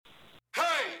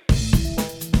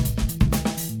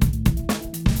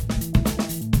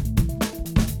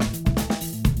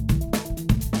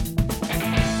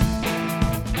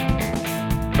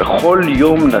בכל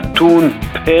יום נתון,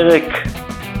 פרק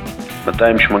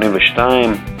 282,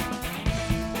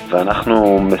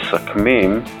 ואנחנו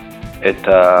מסכמים את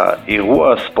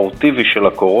האירוע הספורטיבי של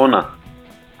הקורונה,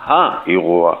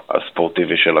 האירוע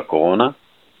הספורטיבי של הקורונה,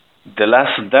 The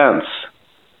Last Dance,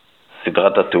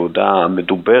 סדרת התעודה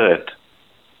המדוברת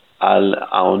על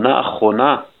העונה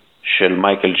האחרונה של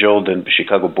מייקל ג'ורדן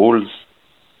בשיקגו בולס,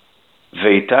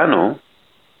 ואיתנו,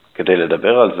 כדי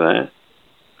לדבר על זה,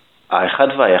 האחד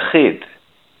והיחיד,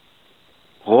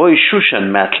 רוי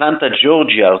שושן מאטלנטה,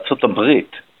 ג'ורג'יה, ארצות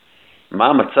הברית. מה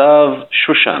המצב,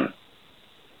 שושן?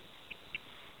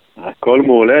 הכל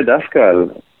מעולה דווקא.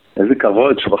 איזה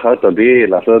כבוד שבחרת בי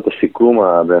לעשות את הסיכום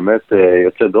הבאמת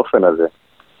יוצא דופן הזה.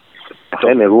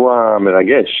 אכן אירוע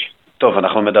מרגש. טוב,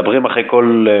 אנחנו מדברים אחרי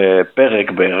כל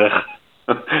פרק בערך,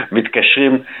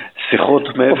 מתקשרים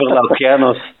שיחות מעבר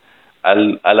לאוקיינוס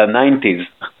על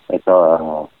ה-90s. את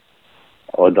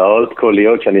ההודעות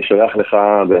קוליות שאני שולח לך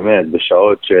באמת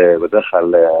בשעות שבדרך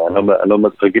כלל אני לא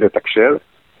רגיל לתקשר.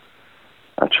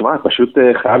 תשמע, פשוט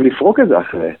חייב לפרוק את זה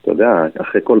אחרי, אתה יודע,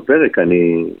 אחרי כל פרק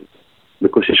אני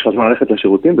בקושי יש לך זמן ללכת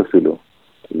לשירותים אפילו.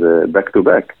 זה back to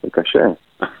back, זה קשה.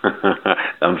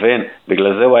 אתה מבין?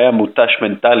 בגלל זה הוא היה מוטש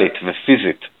מנטלית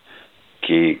ופיזית.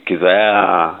 כי זה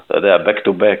היה, אתה יודע, back to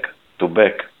back, to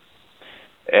back.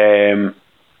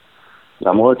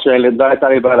 למרות שלדע הייתה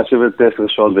לי בעיה לשבת 10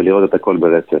 שעות ולראות את הכל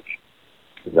ברצף.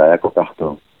 זה היה כל כך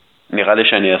טוב. נראה לי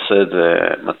שאני אעשה את זה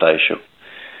מתישהו.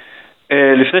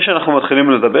 לפני שאנחנו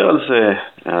מתחילים לדבר על זה,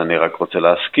 אני רק רוצה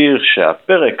להזכיר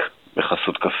שהפרק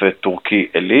בחסות קפה טורקי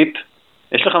אלית.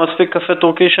 יש לך מספיק קפה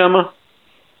טורקי שם?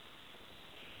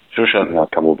 שושן.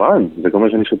 כמובן, זה כל מה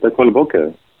שאני שותה כל בוקר.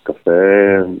 קפה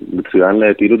מצוין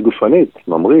לפעילות גופנית,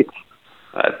 ממריץ.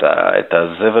 את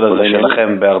הזבל הזה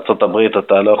שלכם בארצות הברית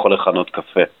אתה לא יכול לכנות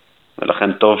קפה.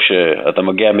 ולכן טוב שאתה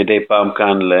מגיע מדי פעם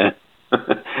כאן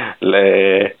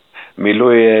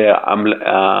למילוי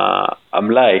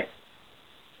המלאי.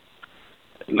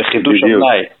 לחידוש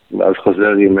המלאי. ואז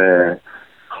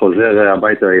חוזר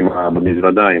הביתה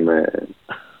במזוודה עם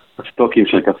סטוקים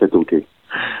של קפה טורקי.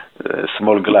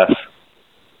 small glass.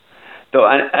 טוב,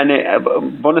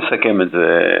 בוא נסכם את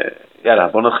זה. יאללה,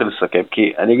 בוא נתחיל לסכם,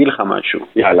 כי אני אגיד לך משהו.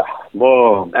 יאללה,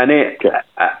 בוא.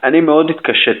 אני מאוד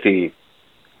התקשיתי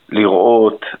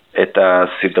לראות את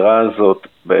הסדרה הזאת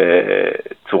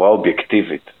בצורה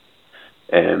אובייקטיבית.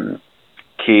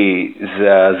 כי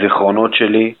זה הזיכרונות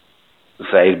שלי,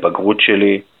 זה ההתבגרות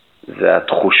שלי, זה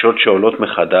התחושות שעולות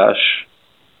מחדש.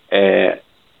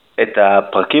 את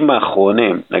הפרקים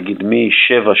האחרונים, נגיד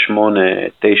מ-7, 8,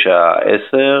 9,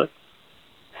 10,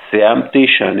 סיימתי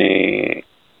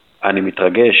שאני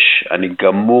מתרגש, אני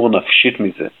גמור נפשית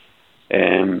מזה.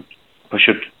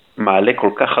 פשוט מעלה כל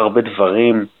כך הרבה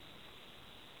דברים,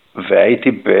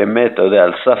 והייתי באמת, אתה יודע,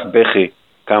 על סף בכי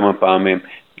כמה פעמים.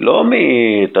 לא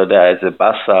אתה יודע, איזה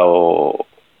בסה, או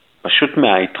פשוט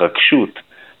מההתרגשות,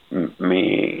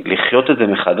 מלחיות את זה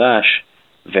מחדש,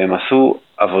 והם עשו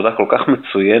עבודה כל כך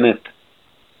מצוינת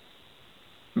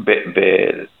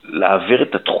להעביר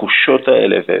את התחושות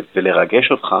האלה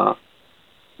ולרגש אותך.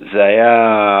 זה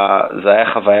היה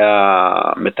חוויה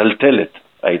מטלטלת,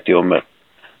 הייתי אומר.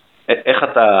 איך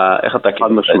אתה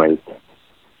חד משמעית.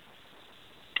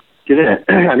 תראה,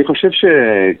 אני חושב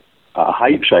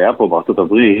שההייפ שהיה פה בארצות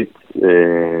הברית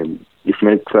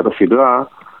לפני תחילת הסדרה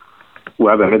הוא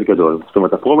היה באמת גדול. זאת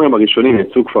אומרת, הפרומיים הראשונים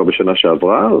יצאו כבר בשנה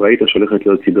שעברה, ראית שהולכת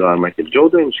להיות סדרה על מייקל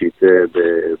ג'ורדן, שיצא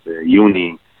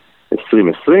ביוני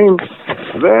 2020,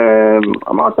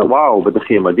 ואמרת, וואו,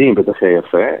 בטח יהיה מדהים, בטח יהיה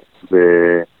יפה,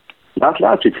 ולאט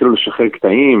לאט שהתחילו לשחרר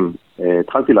קטעים,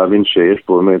 התחלתי להבין שיש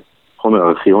פה באמת חומר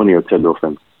ארכיוני יוצא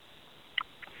דופן.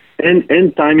 אין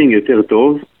טיימינג יותר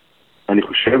טוב, אני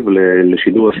חושב,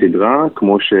 לשידור הסדרה,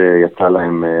 כמו שיצא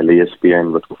להם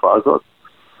ל-ESPN בתקופה הזאת,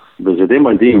 וזה די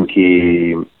מדהים,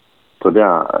 כי, אתה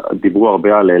יודע, דיברו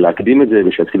הרבה על להקדים את זה,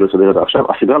 ושהתחילו לסדר את זה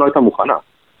עכשיו. הסדרה לא הייתה מוכנה.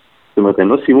 זאת אומרת, הם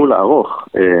לא סיימו לערוך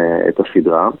את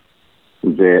הסדרה,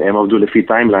 והם עבדו לפי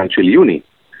טיימליין של יוני.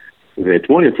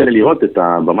 ואתמול יצא לי לראות את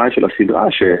הבמאי של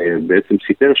הסדרה, שבעצם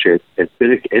סיפר שאת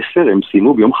פרק 10 הם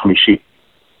סיימו ביום חמישי.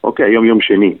 אוקיי, היום יום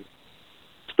שני.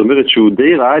 זאת אומרת שהוא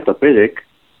די ראה את הפרק,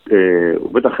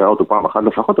 הוא בטח ראה אותו פעם אחת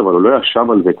לפחות, אבל הוא לא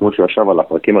ישב על זה כמו שהוא ישב על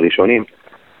הפרקים הראשונים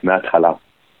מההתחלה.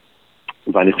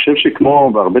 ואני חושב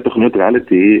שכמו בהרבה תוכניות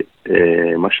ריאליטי,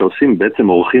 מה שעושים בעצם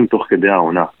עורכים תוך כדי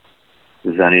העונה.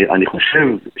 ואני חושב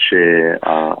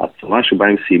שהצורה שבה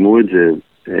הם סיימו את זה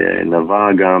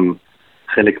נבע גם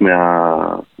חלק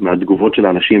מהתגובות של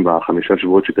האנשים ב5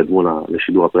 שבועות שקדמו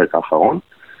לשידור הפרק האחרון,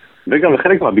 וגם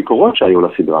לחלק מהביקורות שהיו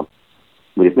לסדרה.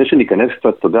 ולפני שניכנס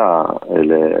קצת, אתה יודע,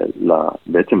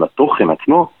 בעצם לתוכן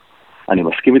עצמו, אני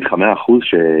מסכים איתך 100%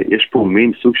 שיש פה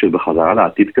מין סוג של בחזרה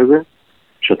לעתיד כזה,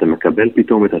 שאתה מקבל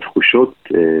פתאום את התחושות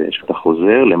שאתה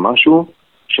חוזר למשהו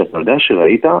שאתה יודע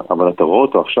שראית, אבל אתה רואה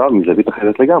אותו עכשיו מזווית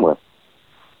אחרת לגמרי.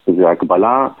 זו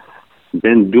הקבלה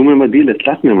בין דו-ממדי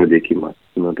לתלת-ממדי כמעט.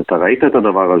 זאת אומרת, אתה ראית את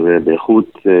הדבר הזה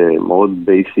באיכות מאוד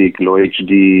בייסיק, לא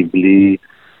HD, בלי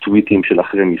טוויטים של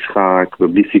אחרי משחק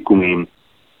ובלי סיכומים.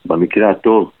 במקרה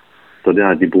הטוב, אתה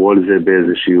יודע, דיברו על זה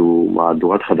באיזשהו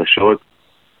מהדורת חדשות,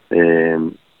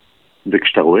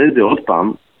 וכשאתה רואה את זה עוד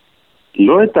פעם,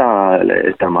 לא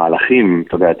את המהלכים,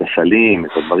 אתה יודע, את הסלים,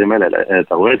 את הדברים האלה,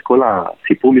 אתה רואה את כל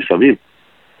הסיפור מסביב.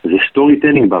 זה סטורי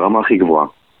טיילינג ברמה הכי גבוהה.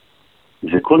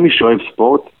 וכל מי שאוהב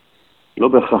ספורט, לא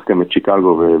בהכרח גם את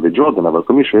שיקגו וג'ורדן, אבל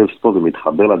כל מי שאוהב ספורט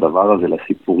ומתחבר לדבר הזה,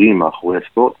 לסיפורים מאחורי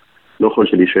הספורט, לא יכול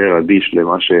להישאר אדיש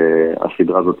למה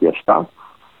שהסדרה הזאת עשתה,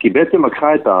 כי בעצם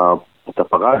לקחה את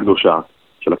הפרה הקדושה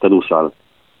של הכדורסל,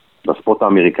 בספורט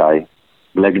האמריקאי,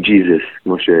 בלק ג'יזוס,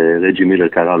 כמו שרג'י מילר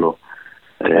קרא לו,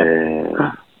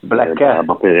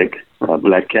 בפרק,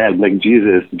 בלק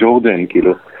ג'יזוס, ג'ורדן,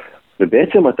 כאילו,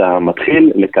 ובעצם אתה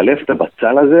מתחיל לקלף את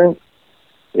הבצל הזה,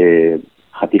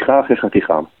 חתיכה אחרי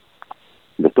חתיכה,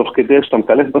 ותוך כדי שאתה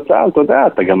מקלף בצל, אתה יודע,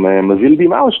 אתה גם מזיל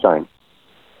דמעה או שתיים.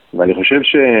 ואני חושב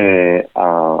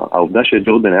שהעובדה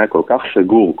שג'ורדן היה כל כך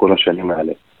סגור כל השנים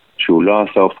האלה, שהוא לא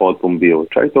עשה הופעות פומביות,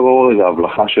 שהיית רואה איזו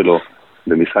הבלחה שלו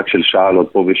במשחק של שעל עוד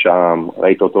פה ושם,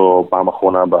 ראית אותו פעם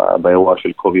אחרונה באירוע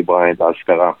של קובי בריינט,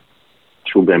 האזכרה,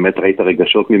 שהוא באמת ראית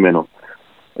רגשות ממנו.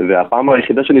 והפעם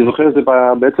היחידה שאני זוכר זה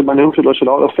בעצם בנאום שלו של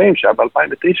Hall of Fame, שהיה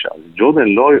ב-2009. ג'ורדן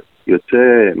לא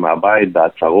יוצא מהבית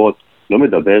בהצהרות, לא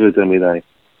מדבר יותר מדי.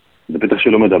 זה בטח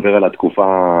שלא מדבר על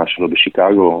התקופה שלו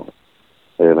בשיקגו.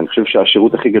 ואני חושב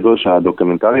שהשירות הכי גדול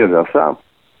שהדוקומנטרי הזה עשה,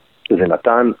 זה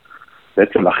נתן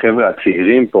בעצם לחבר'ה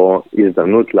הצעירים פה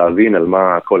הזדמנות להבין על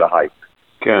מה כל ההייפ.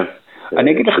 כן.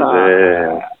 אני אגיד לך,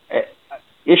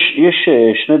 יש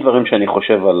שני דברים שאני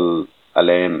חושב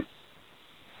עליהם,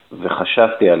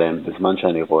 וחשבתי עליהם בזמן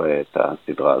שאני רואה את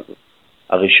הסדרה הזאת.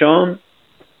 הראשון,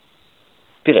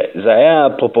 תראה, זה היה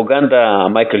פרופוגנדה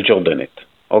מייקל ג'ורדנית,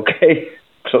 אוקיי?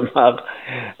 כלומר,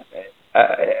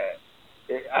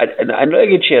 אני לא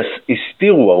אגיד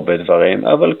שהסתירו הרבה דברים,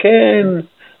 אבל כן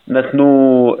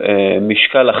נתנו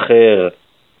משקל אחר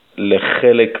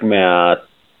לחלק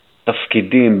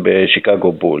מהתפקידים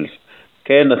בשיקגו בולס.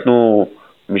 כן נתנו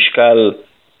משקל,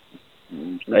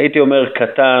 הייתי אומר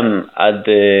קטן עד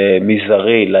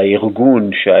מזערי, לארגון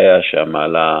שהיה שם,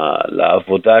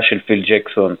 לעבודה של פיל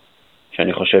ג'קסון,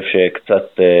 שאני חושב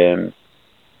שקצת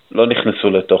לא נכנסו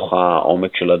לתוך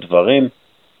העומק של הדברים.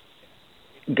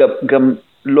 גם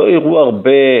לא הראו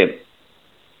הרבה,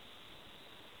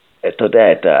 אתה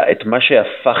יודע, את מה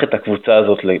שהפך את הקבוצה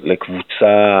הזאת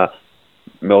לקבוצה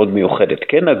מאוד מיוחדת.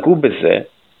 כן נגעו בזה,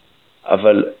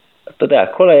 אבל אתה יודע,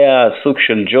 הכל היה סוג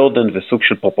של ג'ורדן וסוג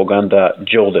של פרופוגנדה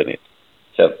ג'ורדנית.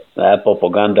 עכשיו, זה היה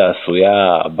פרופוגנדה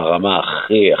עשויה ברמה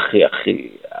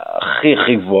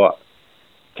הכי גבוהה,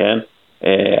 כן?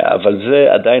 אבל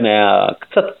זה עדיין היה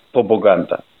קצת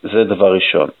פרופוגנדה, זה דבר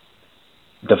ראשון.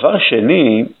 דבר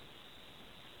שני,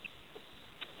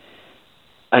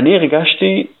 אני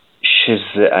הרגשתי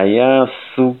שזה היה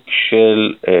סוג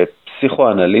של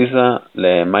פסיכואנליזה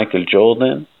למייקל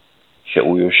ג'ורדן,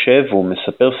 שהוא יושב והוא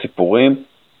מספר סיפורים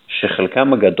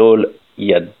שחלקם הגדול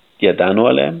ידענו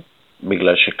עליהם,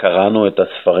 בגלל שקראנו את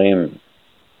הספרים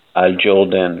על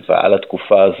ג'ורדן ועל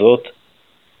התקופה הזאת,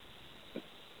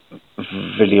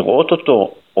 ולראות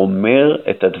אותו אומר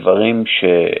את הדברים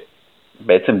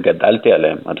שבעצם גדלתי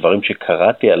עליהם, הדברים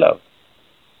שקראתי עליו,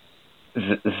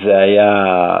 זה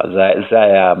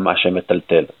היה מה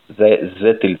שמטלטל,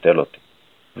 זה טלטל אותי.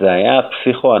 זה היה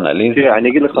פסיכואנליזה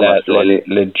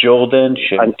לג'ורדן,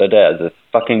 שאתה יודע, זה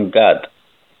fucking God.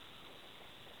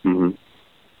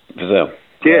 וזהו.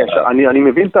 תראה, אני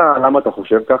מבין למה אתה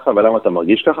חושב ככה ולמה אתה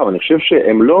מרגיש ככה, ואני חושב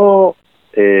שהם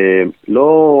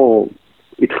לא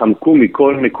התחמקו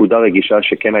מכל נקודה רגישה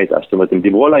שכן הייתה. זאת אומרת, הם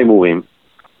דיברו על האימורים,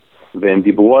 והם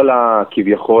דיברו על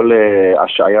כביכול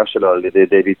השעיה שלו על ידי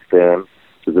דיוויד סטרן,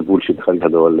 שזה בולשיט אחד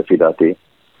גדול לפי דעתי,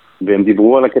 והם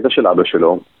דיברו על הקטע של אבא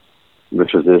שלו,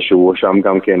 ושזה שהוא שם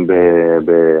גם כן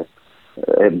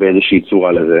באיזושהי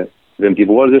צורה לזה, והם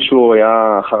דיברו על זה שהוא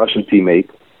היה חרא של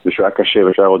טימייט, ושהוא היה קשה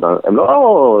ושהוא היה רודן.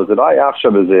 זה לא היה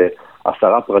עכשיו איזה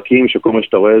 10 פרקים שכל מה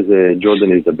שאתה רואה זה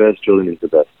Jordan is the best, Jordan is the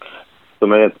best. זאת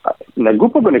אומרת,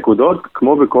 נגעו פה בנקודות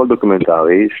כמו בכל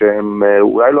דוקומנטרי שהן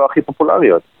אולי לא הכי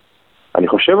פופולריות. אני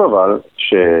חושב אבל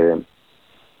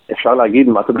שאפשר להגיד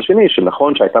מהצד השני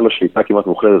שנכון שהייתה לו שליטה כמעט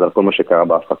מוחלטת על כל מה שקרה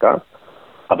בהפקה,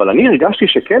 אבל אני הרגשתי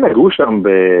שכן נגעו שם,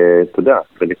 אתה יודע,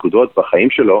 בנקודות בחיים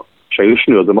שלו שהיו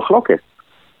שנויות במחלוקת.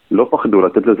 לא פחדו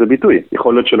לתת לזה ביטוי.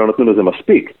 יכול להיות שלא נתנו לזה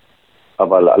מספיק,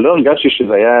 אבל לא הרגשתי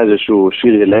שזה היה איזשהו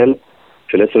שיר הלל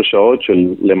של 10 שעות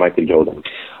למייקל ג'ורדן.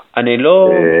 אני לא...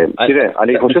 תראה,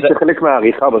 אני חושב שחלק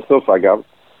מהעריכה בסוף, אגב,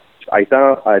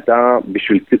 הייתה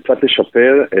בשביל קצת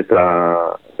לשפר את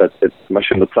מה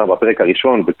שנוצר בפרק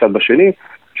הראשון וקצת בשני,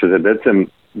 שזה בעצם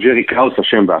ג'רי קראוס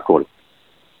אשם בהכל.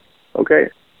 אוקיי?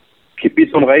 כי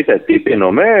פתאום ראית את טיפין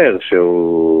אומר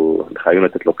שהוא חייבים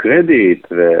לתת לו קרדיט,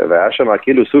 והיה שם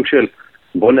כאילו סוג של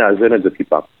בוא נאזן את זה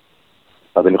טיפה.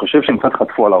 אז אני חושב שהם קצת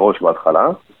חטפו על הראש בהתחלה,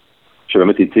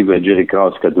 שבאמת הציגו את ג'רי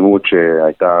קראוס כדמות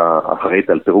שהייתה אחראית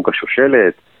על פירוק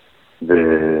השושלת,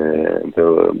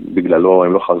 ובגללו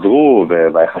הם לא חזרו,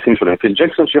 והיחסים שלו עם פיל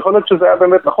ג'קסון, שיכול להיות שזה היה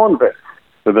באמת נכון,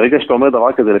 וברגע שאתה אומר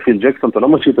דבר כזה לפיל ג'קסון, אתה לא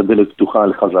משאיר את הדלת פתוחה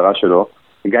על חזרה שלו,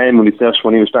 גם אם הוא ניצח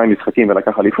 82 משחקים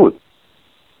ולקח אליפות.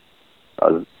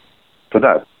 אז, אתה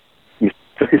יודע,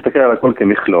 צריך להסתכל על הכל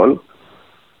כמכלול,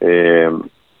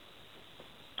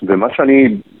 ומה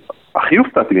שאני הכי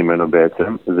הופתעתי ממנו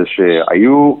בעצם, זה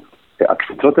שהיו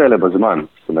הקפיצות האלה בזמן,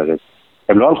 זאת אומרת,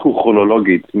 הם לא הלכו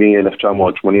כרונולוגית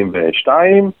מ-1982,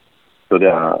 אתה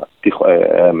יודע,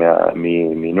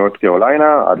 מנורת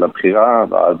קרוליינה עד לבחירה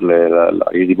ועד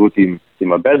ליריבות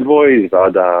עם הבד בויז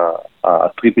ועד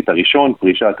הטריפית הראשון,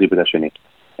 פרישה הטריפית השני.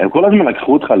 הם כל הזמן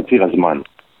לקחו אותך על ציר הזמן.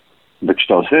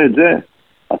 וכשאתה עושה את זה,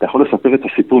 אתה יכול לספר את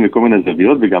הסיפור מכל מיני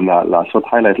זוויות וגם לעשות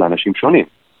highlight לאנשים שונים.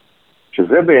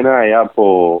 שזה בעיניי היה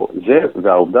פה זה,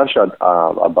 והעובדה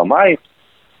שהבמאי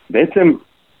בעצם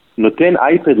נותן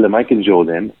אייפד למייקל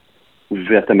ג'ורדן,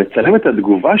 ואתה מצלם את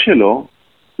התגובה שלו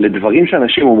לדברים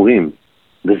שאנשים אומרים.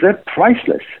 וזה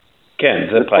פרייסלס. כן,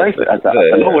 זה פרייסלס.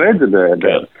 אתה לא רואה את זה,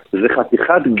 זה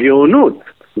חתיכת גאונות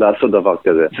לעשות דבר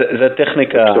כזה. זה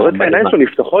טכניקה... אתה רואה את העיניים שלו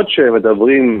נפתחות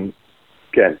שמדברים...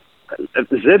 כן.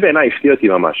 זה בעיניי הפתיע אותי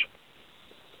ממש.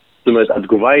 זאת אומרת,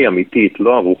 התגובה היא אמיתית,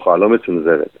 לא ארוחה, לא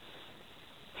מצונזרת.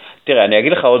 תראה, אני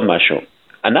אגיד לך עוד משהו.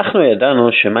 אנחנו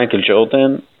ידענו שמייקל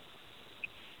ג'ורדן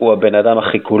הוא הבן אדם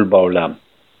הכי קול בעולם.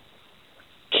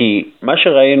 כי מה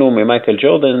שראינו ממייקל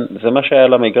ג'ורדן זה מה שהיה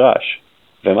למגרש.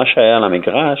 ומה שהיה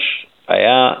למגרש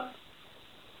היה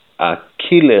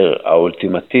הקילר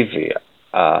האולטימטיבי,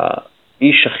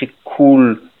 האיש הכי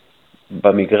קול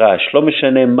במגרש. לא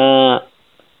משנה מה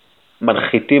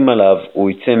מנחיתים עליו, הוא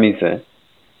יצא מזה.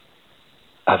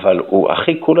 אבל הוא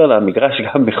הכי קול על המגרש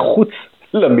גם מחוץ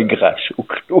למגרש.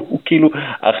 הוא כאילו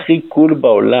הכי קול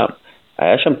בעולם.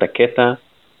 היה שם את הקטע,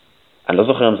 אני לא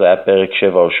זוכר אם זה היה פרק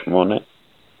 7 או 8,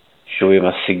 שהוא עם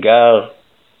הסיגר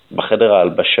בחדר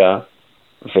ההלבשה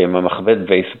ועם המחבט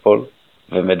בייסבול,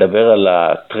 ומדבר על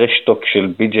הטרשטוק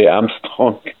של בי.ג'יי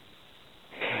אמסטרונג.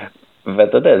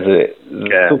 ואתה יודע,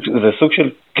 זה סוג של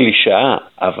קלישאה,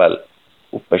 אבל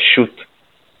הוא פשוט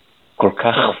כל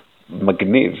כך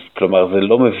מגניב. כלומר, זה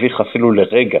לא מביך אפילו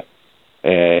לרגע.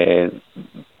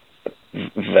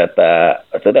 ואתה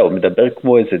יודע, הוא מדבר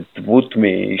כמו איזה דמות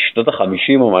משנות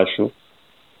ה-50 או משהו.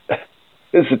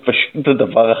 זה פשוט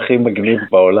הדבר הכי מגניב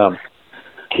בעולם.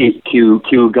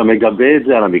 כי הוא גם מגבה את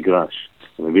זה על המגרש,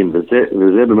 מבין?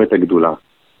 וזה באמת הגדולה.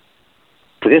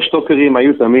 טרשטוקרים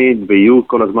היו תמיד ויהיו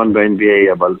כל הזמן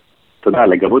ב-NBA, אבל אתה יודע,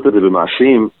 לגבות את זה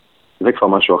במעשים, זה כבר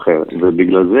משהו אחר.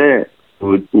 ובגלל זה,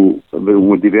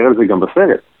 הוא דיבר על זה גם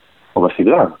בסרט, או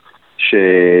בסדרה,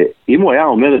 שאם הוא היה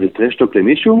אומר את זה טרשטוק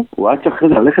למישהו, הוא היה צריך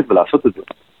ללכת ולעשות את זה.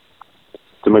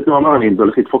 זאת אומרת, הוא אמר, אני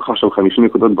הולך לדפוק לך עכשיו 50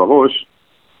 נקודות בראש,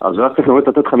 אז הוא היה צריך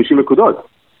לתת 50 נקודות.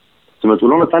 זאת אומרת, הוא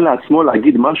לא נתן לעצמו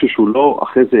להגיד משהו שהוא לא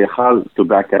אחרי זה יכל to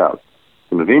back it up.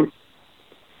 אתה מבין?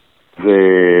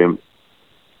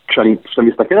 וכשאני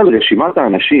מסתכל על רשימת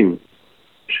האנשים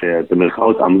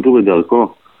שבמרכאות עמדו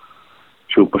בדרכו,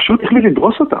 שהוא פשוט החליט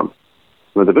לדרוס אותם.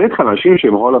 הוא מדבר איתך על אנשים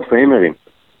שהם הול הפיימרים,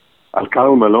 על קארל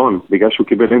מלון, בגלל שהוא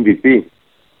קיבל MVP,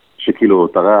 שכאילו,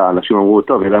 תראה, אנשים אמרו,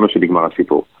 טוב, ידענו שנגמר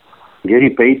הסיפור.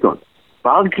 גרי פייטון,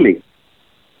 ברקלי,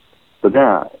 אתה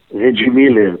יודע, רג'י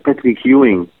מילר, פטריק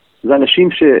יואינג, זה אנשים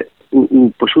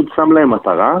שהוא פשוט שם להם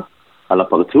מטרה על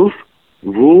הפרצוף,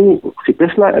 והוא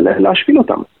חיפש להשפיל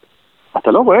אותם.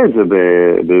 אתה לא רואה את זה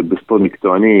בספורט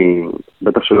מקצועני,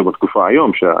 בטח שלא בתקופה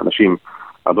היום, שאנשים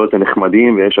הרבה יותר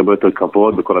נחמדים ויש הרבה יותר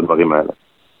כבוד וכל הדברים האלה.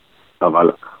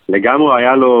 אבל לגמרי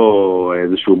היה לו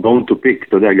איזשהו בון טו פיק,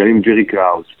 אתה יודע, גם עם ג'רי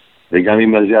קראוס וגם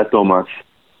עם מזיה תומאס,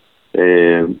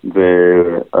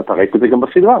 ואתה ראית את זה גם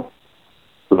בסדרה.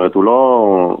 זאת אומרת, הוא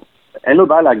לא... אין לו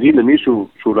בעיה להגיד למישהו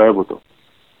שהוא לא אוהב אותו,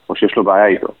 או שיש לו בעיה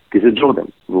איתו, כי זה ג'ורדן,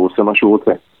 והוא עושה מה שהוא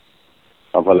רוצה.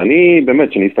 אבל אני, באמת,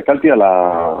 כשאני הסתכלתי על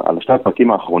שני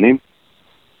הפרקים האחרונים,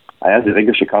 היה איזה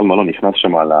רגע שקרל מלון נכנס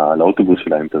שם לאוטובוס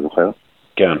שלהם, אתה זוכר?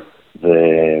 כן.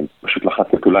 ופשוט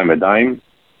לחץ את כולם ידיים,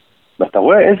 ואתה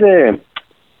רואה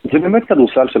זה באמת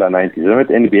כדורסל של ה-90, זה באמת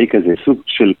NBA כזה, סוג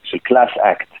של קלאס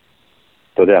אקט,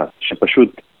 אתה יודע,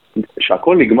 שפשוט,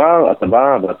 שהכל נגמר, אתה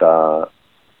בא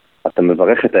ואתה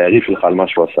מברך את היריב שלך על מה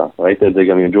שהוא עשה. ראית את זה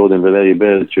גם עם ג'ורדן ולארי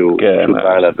ברד, שהוא פשוט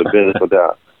בא אליו, וברד, אתה יודע,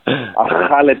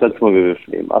 אכל את עצמו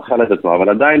בבפנים, אבל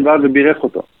עדיין בא ובירך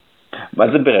אותו.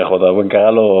 מה זה בירך אותו? הוא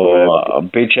קרא לו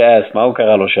ביץ' אס, מה הוא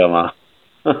קרא לו שם?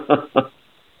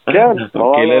 כן,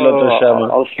 הוא קילל אותו שם.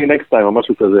 I'll see you next time, או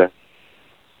משהו כזה.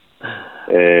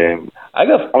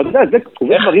 אגב, אבל אתה יודע, זה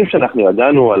דברים שאנחנו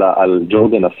ידענו על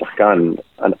ג'ורדן השחקן,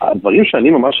 הדברים שאני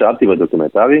ממש אהבתי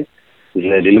בדוקומנטרי, זה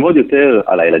ללמוד יותר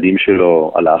על הילדים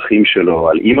שלו, על האחים שלו,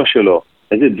 על אמא שלו,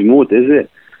 איזה דמות,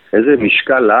 איזה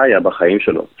משקל לה היה בחיים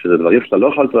שלו, שזה דברים שאתה לא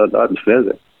יכולת לדעת לפני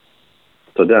זה.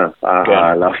 אתה יודע,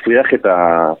 להפריח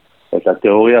את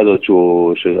התיאוריה הזאת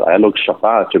שהיה לו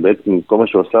שפעת, שבעצם כל מה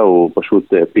שהוא עושה הוא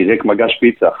פשוט פירק מגש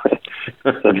פיצה.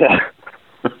 אתה יודע.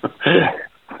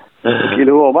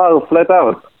 כאילו הוא אמר פלט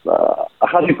אאוט,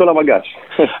 אכלתי כל המגש.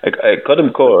 קודם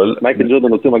כל, מייקל ג'ורדן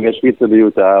הוציא מגש פיצה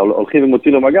ביוטה, הולכים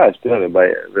ומוציא לו מגש, תראה.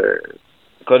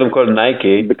 קודם כל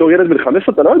נייקי, בתור ילד בן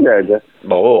 15 אתה לא יודע את זה.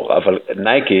 ברור, אבל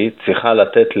נייקי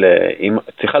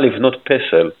צריכה לבנות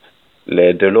פסל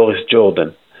לדולוריס ג'ורדן,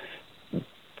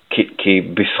 כי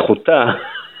בזכותה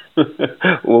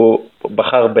הוא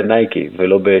בחר בנייקי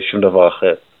ולא בשום דבר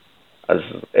אחר. אז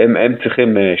הם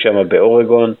צריכים שם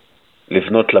באורגון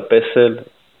לבנות לפסל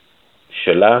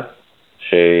שלה,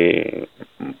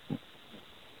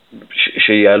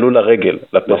 שיעלו לרגל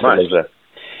לפסל הזה.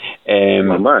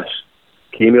 ממש.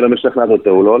 כי אם היא לא משכנעת אותו,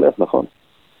 הוא לא הולך, נכון.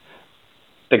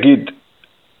 תגיד,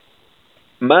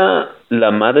 מה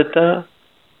למדת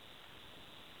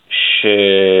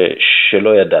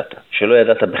שלא ידעת? שלא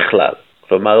ידעת בכלל?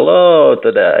 כלומר, לא, אתה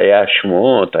יודע, היה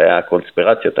שמועות, היה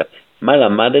קונספירציות. מה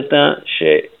למדת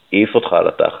שהעיף אותך על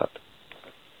התחת?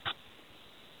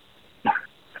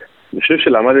 אני חושב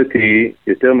שלמדתי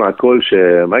יותר מהכל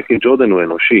שמייקל ג'ורדן הוא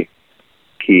אנושי.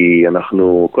 כי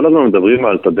אנחנו כל הזמן מדברים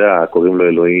על, אתה יודע, קוראים לו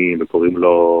אלוהים וקוראים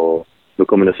לו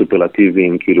בכל מיני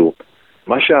סופרלטיבים, כאילו,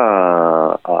 מה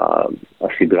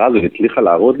שהסדרה הזו הצליחה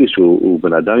להראות לי שהוא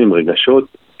בן אדם עם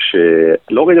רגשות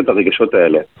שלא ראיתי את הרגשות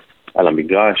האלה על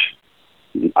המגרש.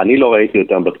 אני לא ראיתי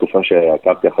אותם בתקופה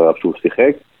שעקבתי אחריו שהוא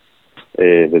שיחק,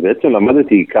 ובעצם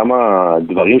למדתי כמה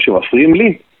דברים שמפריעים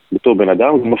לי בתור בן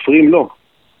אדם ומפריעים לו.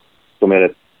 זאת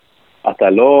אומרת, אתה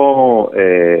לא,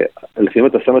 לפעמים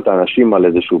אתה שם את האנשים על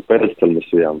איזשהו פדסטל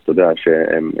מסוים, אתה יודע,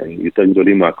 שהם יותר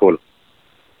גדולים מהכל.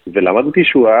 ולמדתי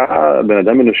שהוא היה בן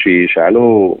אדם אנושי שהיה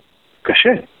לו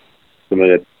קשה. זאת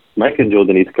אומרת, מייקל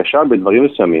ג'ורדן התקשה בדברים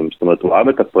מסוימים, זאת אומרת, הוא אהב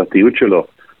את הפרטיות שלו,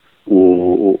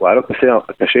 הוא היה לו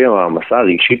קשה עם המסע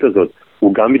הרגשית הזאת,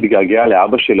 הוא גם מתגעגע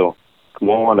לאבא שלו,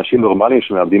 כמו אנשים נורמליים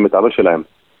שמאבדים את אבא שלהם,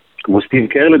 כמו סטיב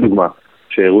קר לדוגמה,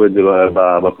 שהראו את זה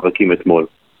בפרקים אתמול.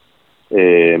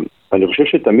 אני חושב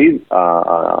שתמיד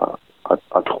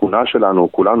התכונה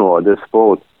שלנו, כולנו אוהדי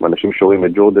ספורט, אנשים שרואים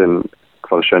את ג'ורדן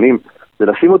כבר שנים, זה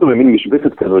לשים אותו במין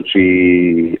משבצת כזאת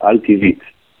שהיא על-טבעית,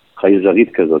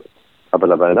 חייזרית כזאת.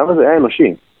 אבל הבן אדם הזה היה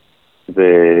אנושי.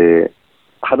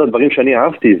 ואחד הדברים שאני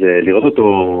אהבתי זה לראות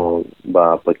אותו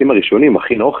בפרקים הראשונים,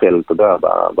 מכין אוכל, אתה יודע,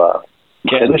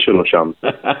 בחדר שלו שם,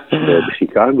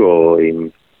 בשיקגו,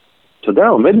 אתה יודע,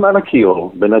 עומד מעל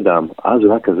הכיור, בן אדם, אז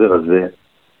הוא היה כזה רזה,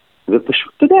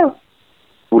 ופשוט, אתה יודע,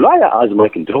 הוא לא היה אז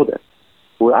מייקל ג'ורדן,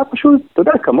 הוא היה פשוט, אתה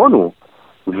יודע, כמונו.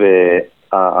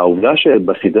 והעובדה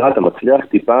שבסדרה אתה מצליח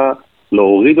טיפה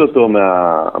להוריד אותו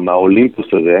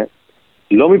מהאולימפוס הזה,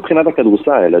 לא מבחינת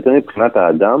הכדורסל, אלא יותר מבחינת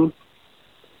האדם,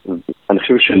 אני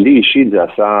חושב שלי אישית זה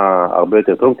עשה הרבה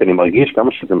יותר טוב, כי אני מרגיש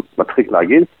כמה שזה מצחיק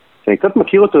להגיד, שאני קצת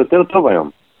מכיר אותו יותר טוב היום.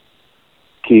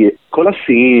 כי כל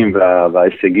השיאים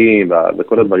וההישגים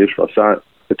וכל הדברים שהוא עשה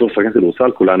בתור שחקן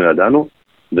כדורסל, כולנו ידענו,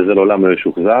 וזה לעולם לא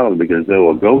ישוחזר, ובגלל זה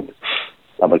הוא הגוט.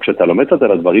 אבל כשאתה לומד קצת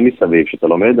על הדברים מסביב, כשאתה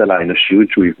לומד על האנושיות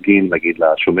שהוא הפגין, נגיד,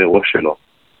 לשומר ראש שלו,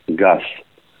 גס,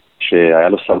 שהיה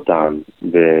לו סרטן,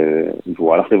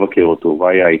 והוא הלך לבקר אותו,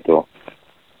 והיה איתו,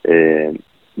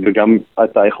 וגם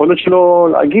את היכולת שלו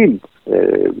להגיד,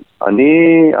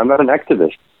 I'm not an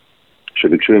activist,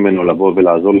 שביקשו ממנו לבוא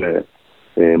ולעזור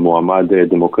למועמד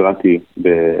דמוקרטי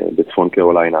בצפון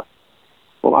קרוליינה.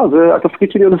 הוא אמר, זה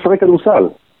התפקיד שלי הוא לשחק כדורסל.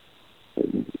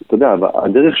 אתה יודע,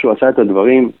 הדרך שהוא עשה את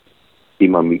הדברים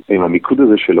עם המיקוד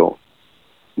הזה שלו,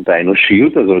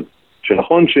 והאנושיות הזאת,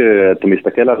 שנכון שאתה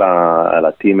מסתכל על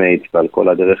הטימייט ועל כל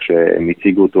הדרך שהם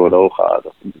הציגו אותו לאורך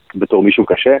בתור מישהו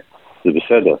קשה, זה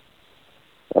בסדר.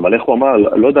 אבל איך הוא אמר,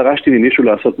 לא דרשתי ממישהו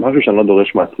לעשות משהו שאני לא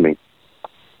דורש מעצמי.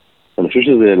 אני חושב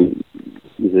שזה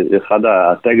אחד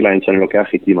הטגליין שאני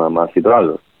לוקח איתי מהסדרה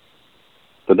הזאת.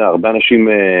 אתה יודע, הרבה אנשים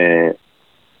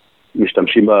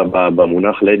משתמשים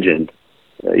במונח לג'נד,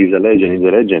 he's a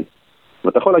legend.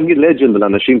 ואתה יכול להגיד לג'נד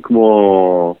לאנשים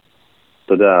כמו,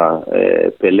 אתה יודע,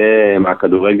 פלה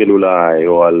מהכדורגל אולי,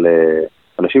 או על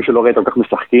אנשים שלא ראית כל כך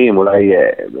משחקים, אולי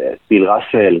פיל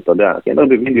ראסל, אתה יודע, כן,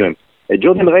 הרבה וידאוים. את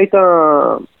ג'ורדן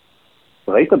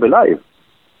ראית בלייב.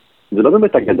 זה לא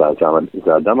באמת אגדה,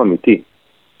 זה אדם אמיתי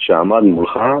שעמד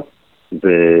מולך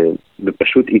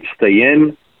ופשוט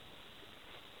הצטיין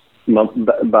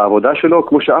בעבודה שלו,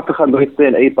 כמו שאף אחד לא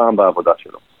הצטיין אי פעם בעבודה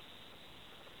שלו.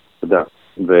 אתה יודע.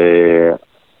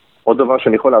 ועוד דבר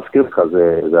שאני יכול להזכיר לך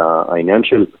זה העניין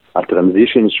של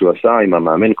הטרנזישן שהוא עשה עם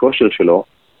המאמן כושר שלו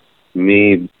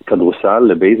מכדורסל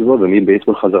לבייסבול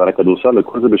ומבייסבול חזרה לכדורסל,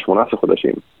 וכל זה ב-18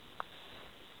 חודשים.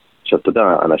 עכשיו, אתה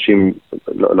יודע, אנשים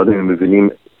לא יודעים אם מבינים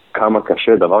כמה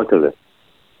קשה דבר כזה.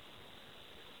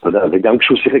 אתה יודע, וגם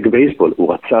כשהוא שיחק בייסבול,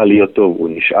 הוא רצה להיות טוב, הוא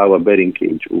נשאר בבטינג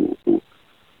קייג',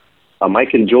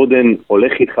 המייקל ג'ורדן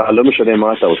הולך איתך, לא משנה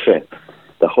מה אתה עושה.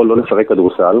 אתה יכול לא לשחק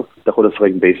כדורסל, אתה יכול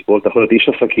לשחק בייסבול, אתה יכול להיות איש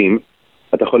עסקים,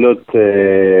 אתה יכול להיות,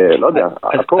 לא יודע,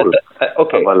 הכל.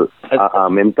 אבל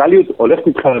המנטליות הולכת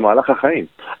איתך למהלך החיים.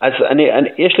 אז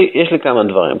יש לי כמה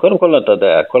דברים. קודם כל, אתה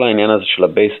יודע, כל העניין הזה של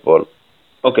הבייסבול,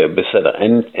 אוקיי, בסדר,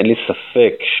 אין לי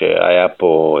ספק שהיה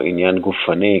פה עניין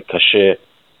גופני קשה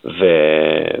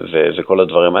וכל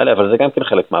הדברים האלה, אבל זה גם כן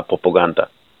חלק מהפרופוגנדה.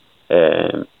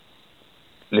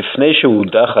 לפני שהוא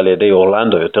הודח על ידי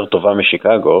אורלנדו יותר טובה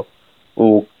משיקגו,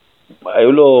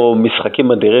 היו לו משחקים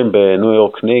מדהירים בניו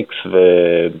יורק ניקס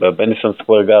ובבניסון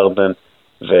סקוואר גארדן,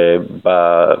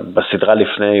 ובסדרה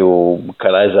לפני הוא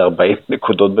קלה איזה 40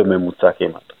 נקודות בממוצע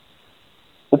כמעט.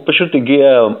 הוא פשוט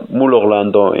הגיע מול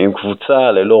אורלנדו עם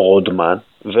קבוצה ללא רודמן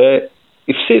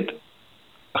והפסיד.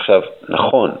 עכשיו,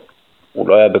 נכון, הוא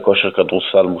לא היה בכושר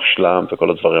כדורסל מושלם וכל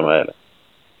הדברים האלה,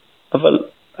 אבל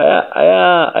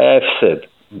היה הפסד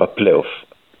בפלייאוף.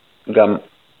 גם,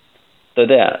 אתה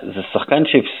יודע, זה שחקן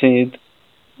שהפסיד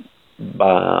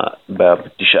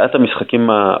בתשעת המשחקים,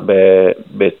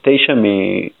 בתשעה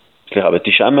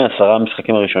מ10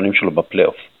 המשחקים הראשונים שלו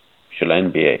בפלייאוף של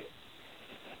ה-NBA.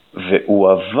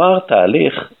 והוא עבר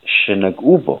תהליך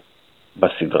שנגעו בו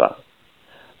בסדרה.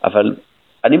 אבל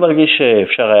אני מרגיש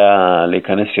שאפשר היה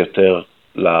להיכנס יותר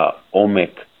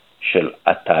לעומק של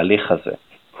התהליך הזה.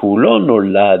 הוא לא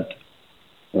נולד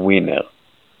ווינר,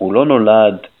 הוא לא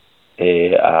נולד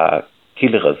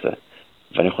הקילר הזה.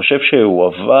 ואני חושב שהוא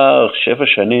עבר 7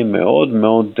 שנים מאוד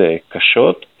מאוד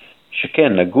קשות,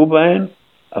 שכן, נגעו בהן,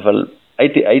 אבל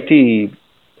הייתי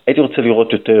רוצה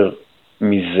לראות יותר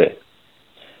מזה.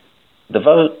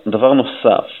 דבר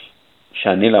נוסף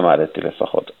שאני למדתי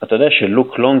לפחות, אתה יודע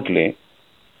שלוק לונגלי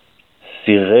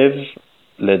סירב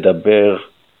לדבר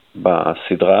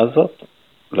בסדרה הזאת,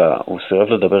 הוא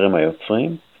סירב לדבר עם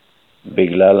היוצרים,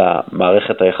 בגלל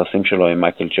המערכת היחסים שלו עם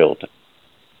מייקל ג'ורדן.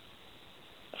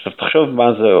 עכשיו תחשוב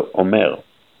מה זה אומר,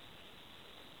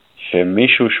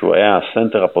 שמישהו שהוא היה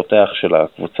הסנטר הפותח של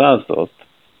הקבוצה הזאת,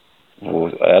 והוא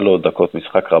היה לו דקות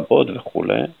משחק רבות וכו',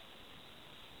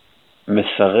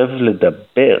 מסרב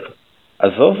לדבר.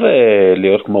 עזוב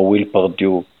להיות כמו וויל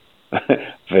פרדיו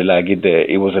ולהגיד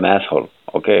he was an asshole,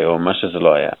 אוקיי, או מה שזה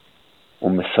לא היה.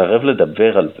 הוא מסרב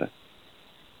לדבר על זה.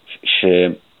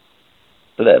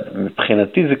 אתה יודע,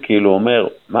 מבחינתי זה כאילו אומר,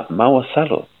 מה הוא עשה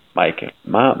לו, מייקל?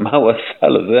 מה הוא עשה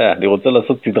לו? זה, אני רוצה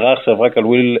לעשות סדרה עכשיו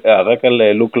רק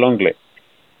על לוק לונגלי.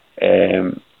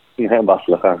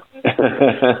 בהצלחה.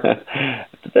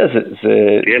 אתה יודע, זה...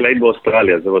 תהיה ליד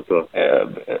באוסטרליה, זה בטוח.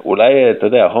 אולי, אתה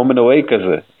יודע, home and away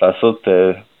כזה, לעשות...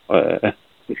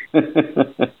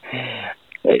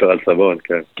 אופר על סבון,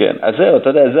 כן. כן, אז זהו, אתה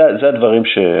יודע, זה הדברים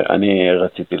שאני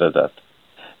רציתי לדעת.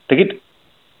 תגיד,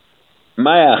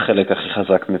 מה היה החלק הכי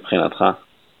חזק מבחינתך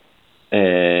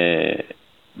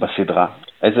בסדרה?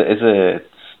 איזה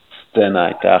סצנה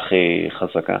הייתה הכי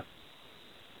חזקה?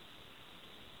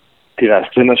 תראה,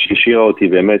 הסצנה שהשאירה אותי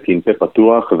באמת עם פה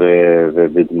פתוח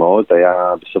ובדמעות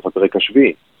היה בסוף הפרק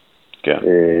השביעי. כן.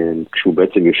 כשהוא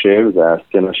בעצם יושב, זה היה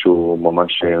סצנה שהוא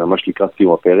ממש לקראת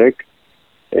סיום הפרק,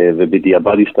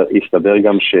 ובדיעבד הסתבר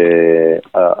גם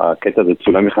שהקטע הזה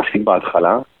צולם יחסית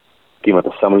בהתחלה, כי אם אתה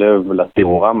שם לב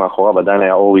לתאורה מאחוריו עדיין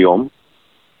היה אור יום,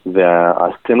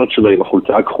 והסצנות שלו עם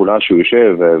החולצה הכחולה שהוא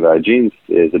יושב והג'ינס,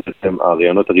 זה בעצם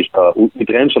הרעיונות הראשונות, הוא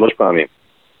מתראיין 3 פעמים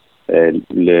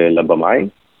לבמאי,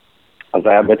 אז זה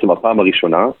היה בעצם הפעם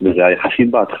הראשונה, וזה היה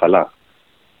יחסית בהתחלה.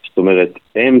 זאת אומרת,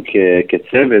 הם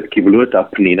כצוות קיבלו את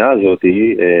הפנינה הזאת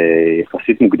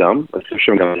יחסית מוקדם, אני חושב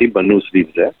שהם גם הכי בנו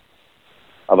סביב זה,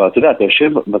 אבל אתה יודע, אתה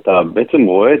יושב ואתה בעצם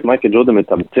רואה את מייקל ג'ורדן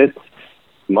מתמצת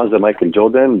מה זה מייקל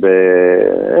ג'ורדן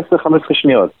ב-10-15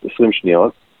 שניות, 20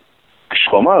 שניות,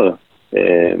 כשהוא אמר,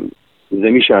 זה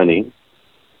מי שאני,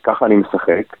 ככה אני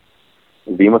משחק,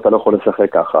 ואם אתה לא יכול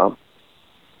לשחק ככה,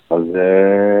 אז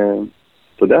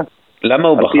אתה יודע. למה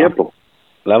הוא בכה?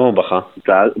 למה הוא בכה?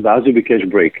 ואז הוא ביקש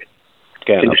ברייק.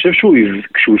 כן. אני חושב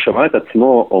כשהוא שמע את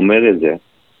עצמו אומר את זה,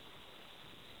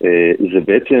 זה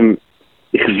בעצם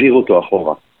החזיר אותו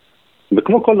אחורה.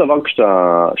 וכמו כל דבר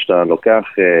כשאתה לוקח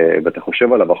ואתה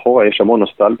חושב עליו אחורה, יש המון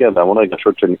נוסטלגיה והמון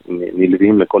רגשות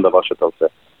שנלווים לכל דבר שאתה עושה.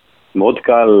 מאוד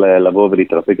קל לבוא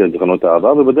ולהתרפק על זיכרונות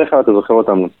העבר, ובדרך כלל אתה זוכר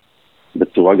אותם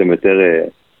בצורה גם יותר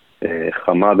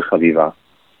חמה וחביבה.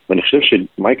 ואני חושב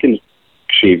שמייקל,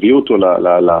 כשהביאו אותו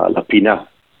לפינה,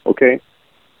 אוקיי?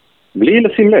 בלי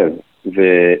לשים לב,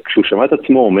 וכשהוא שמע את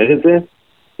עצמו אומר את זה,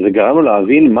 זה גרם לו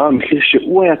להבין מה המחיר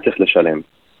שהוא היה צריך לשלם,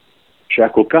 שהיה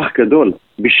כל כך גדול,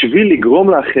 בשביל לגרום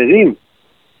לאחרים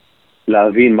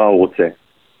להבין מה הוא רוצה.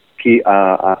 כי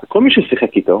כל מי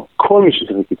ששיחק איתו,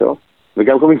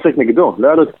 וגם כל מי ששיחק נגדו, לא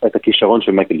היה לו את הכישרון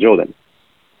של מייקל ג'ורדן.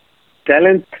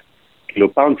 טלנט,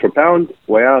 כאילו פאונד פור פאונד,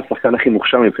 הוא היה השחקן הכי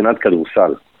מוכשר מבחינת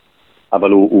כדורסל.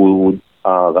 אבל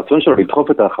הרצון שלו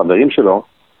לדחוף את החברים שלו,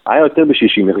 היה יותר בשביל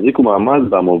שהם יחזיקו מעמד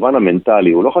במובן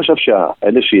המנטלי. הוא לא חשב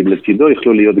שהאלה שלצידו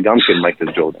יכלו להיות גם כן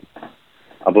מייקל ג'ורדן.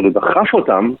 אבל הוא דחף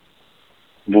אותם,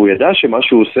 והוא ידע שמה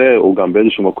שהוא עושה הוא גם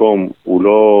באיזשהו מקום, הוא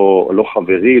לא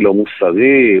חברי, לא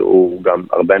מוסרי, הוא גם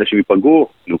הרבה אנשים ייפגעו,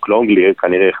 לוק לונגלי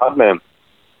כנראה אחד מהם.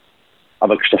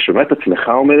 אבל כשאתה שומע את עצמך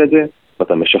אומר את זה,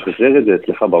 ואתה משחזר את זה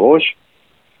אצלך בראש,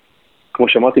 כמו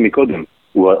שאמרתי מקודם,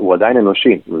 הוא עדיין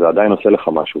אנושי, וזה עדיין עושה לך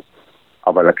משהו.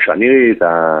 אבל כשאני ראיתי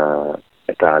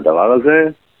את הדבר הזה,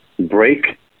 ברייק,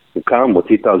 הוא קם,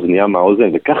 מוציא את האוזנייה מהאוזן,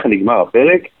 וככה נגמר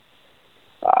הפרק,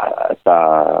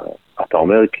 אתה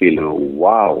אומר כאילו,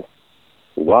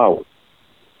 וואו.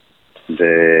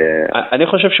 אני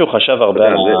חושב שהוא חשב הרבה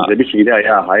על... זה בשבילי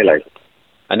היה ההיילייט.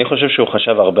 אני חושב שהוא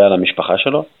חשב הרבה על המשפחה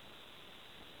שלו,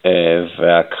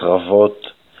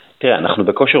 והקרבות... תראה, אנחנו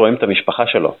בקושי רואים את המשפחה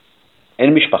שלו.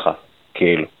 אין משפחה,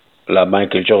 כאילו,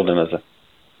 למייקל ג'ורדן הזה.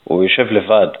 הוא יושב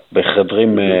לבד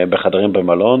בחדרים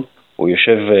במלון, הוא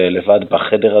יושב לבד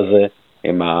בחדר הזה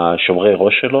עם השומרי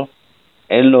ראש שלו.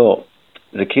 אין לו...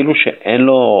 זה כאילו שאין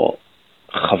לו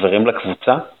חברים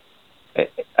לקבוצה.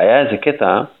 היה איזה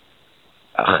קטע,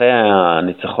 אחרי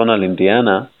הניצחון על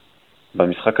אינדיאנה,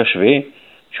 במשחק השביעי,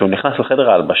 שהוא נכנס לחדר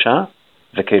ההלבשה,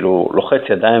 וכאילו לוחץ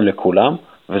ידיים לכולם,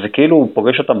 וזה כאילו הוא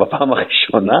פוגש אותם בפעם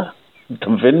הראשונה. אתה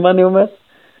מבין מה אני אומר?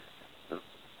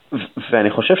 ואני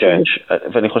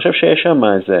חושב שיש שם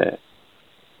איזה...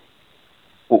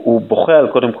 הוא בוכה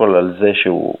קודם כל על זה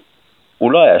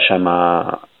שהוא לא היה שם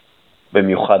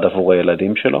במיוחד עבור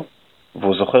הילדים שלו,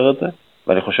 והוא זוכר את זה,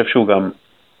 ואני חושב שהוא גם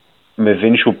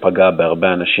מבין שהוא פגע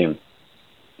בהרבה אנשים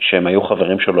שהם היו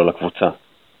חברים שלו לקבוצה.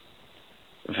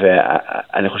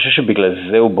 ואני חושב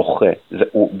שבגלל זה הוא בוכה.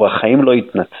 הוא בחיים לא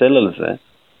יתנצל על זה,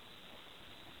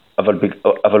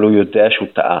 אבל הוא יודע שהוא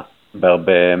טעה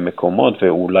בהרבה מקומות,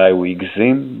 ואולי הוא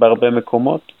יגזים בהרבה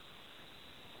מקומות.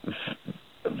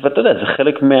 ואתה יודע, זה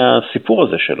חלק מהסיפור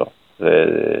הזה שלו. זה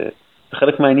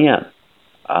חלק מהעניין.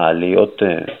 להיות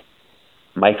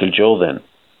מייקל ג'ורדן,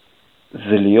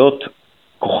 זה להיות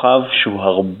כוכב שהוא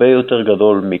הרבה יותר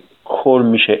גדול מכל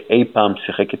מי שאי פעם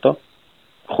שיחק איתו,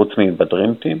 חוץ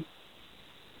מבדרימטים,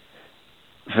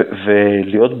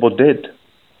 ולהיות בודד,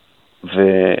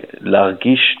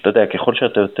 ולהרגיש, אתה יודע, ככל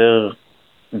שאתה יותר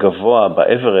גבוה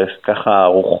באברסט, ככה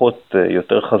הרוחות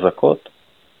יותר חזקות,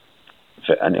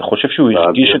 ואני חושב שהוא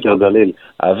הרגיש את זה.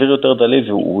 האוויר יותר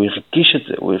דליל, והוא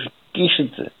הרגיש את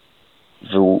זה,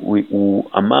 והוא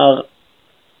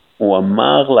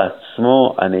אמר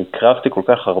לעצמו, אני הקרבתי כל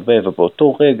כך הרבה,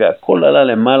 ובאותו רגע הכל עלה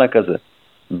למעלה כזה,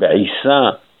 בעיסה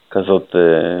כזאת,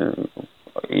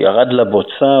 ירד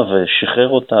לבוצה ושחרר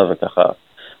אותה, וככה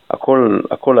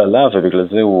הכל עלה, ובגלל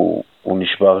זה הוא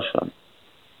נשבר שם.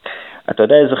 אתה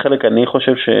יודע איזה חלק, אני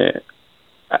חושב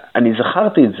אני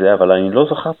זכרתי את זה, אבל אני לא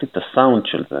זכרתי את הסאונד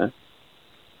של זה,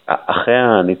 אחרי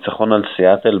הניצחון על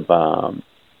סיאטל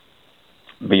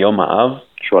ביום האב,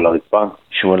 שהוא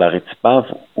על הרצפה,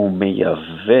 הוא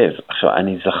מייבב. עכשיו,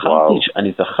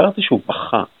 אני זכרתי שהוא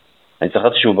בכה. אני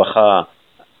זכרתי שהוא בכה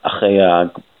אחרי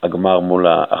הגמר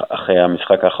אחרי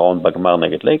המשחק האחרון בגמר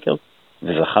נגד לייקרס,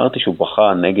 וזכרתי שהוא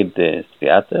בכה נגד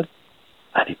סיאטל.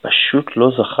 אני פשוט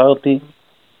לא זכרתי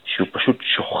שהוא פשוט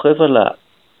שוכב על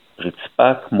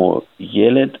הרצפה כמו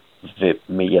ילד,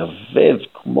 ומייבב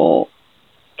כמו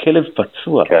כלב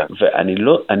פצוע. כן.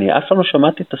 ואני אף פעם לא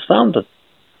שמעתי את הסאונד הזה.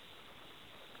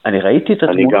 אני ראיתי את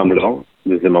התמונות. אני גם לא,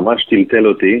 וזה ממש טלטל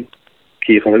אותי,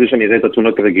 כי חשבתי שאני אראה את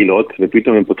התמונות הרגילות,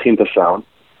 ופתאום הם פותחים את הסאונד,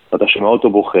 ואתה שומע אותו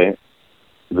בוכה,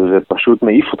 וזה פשוט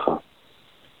מעיף אותך.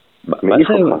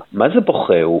 מה זה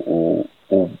בוכה?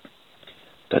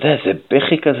 אתה יודע, זה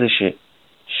בכי כזה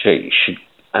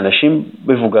שאנשים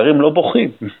מבוגרים לא בוכים.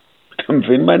 אתה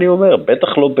מבין מה אני אומר?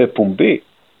 בטח לא בפומבי.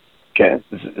 כן.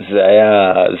 זה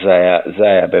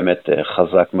היה באמת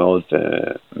חזק מאוד,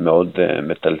 מאוד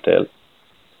מטלטל.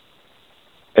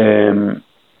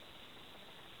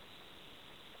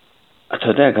 אתה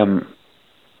יודע גם...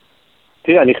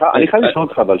 תראה, אני חייב לשאול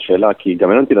אותך אבל שאלה, כי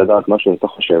גם אין אותי לדעת משהו שאתה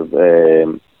חושב.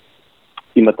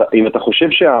 אם אתה חושב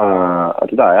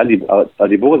אתה יודע, היה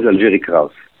הדיבור הזה על ג'רי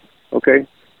קראוס, אוקיי?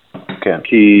 כן.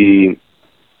 כי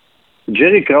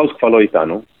ג'רי קראוס כבר לא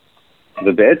איתנו,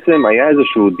 ובעצם היה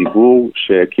איזשהו דיבור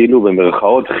שכאילו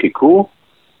במרכאות חיכו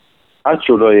עד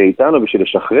שהוא לא יהיה איתנו בשביל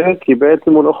לשחרר, כי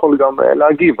בעצם הוא לא יכול גם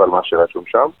להגיב על מה שרשום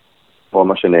שם, או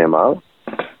מה שנאמר.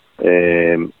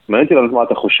 מעניין אותי לדעת מה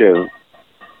אתה חושב,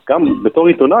 גם בתור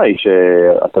עיתונאי,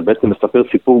 שאתה בעצם מספר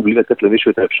סיפור בלי לתת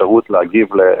למישהו את האפשרות להגיב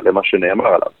למה שנאמר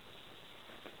עליו.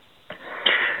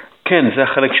 כן, זה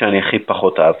החלק שאני הכי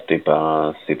פחות אהבתי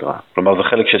בסדרה. כלומר, זה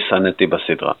חלק ששנאתי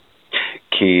בסדרה.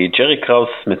 כי ג'רי קראוס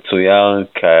מצויר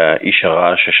כאיש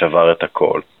הרע ששבר את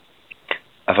הכל.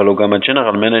 אבל הוא גם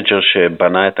הג'נרל מנג'ר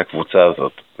שבנה את הקבוצה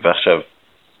הזאת. ועכשיו,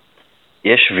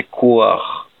 יש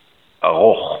ויכוח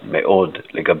ארוך מאוד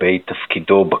לגבי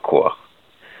תפקידו בכוח.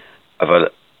 אבל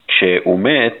כשהוא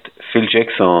מת, פיל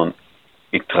ג'קסון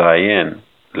התראיין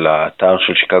לאתר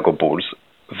של שיקגו בולס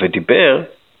ודיבר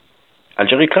על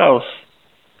ג'רי קראוס.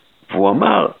 והוא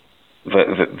אמר,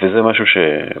 וזה משהו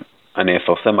שאני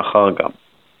אפרסם מחר גם,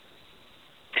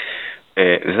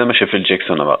 וזה מה שפיל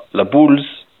ג'קסון אמר, לבולס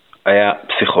היה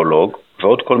פסיכולוג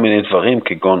ועוד כל מיני דברים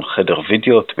כגון חדר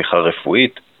וידאו, תמיכה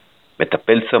רפואית,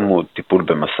 מטפל צמוד, טיפול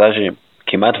במסאז'ים,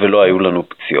 כמעט ולא היו לנו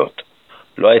פציעות.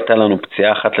 לא הייתה לנו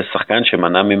פציעה אחת לשחקן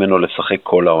שמנע ממנו לשחק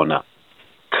כל העונה.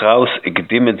 קראוס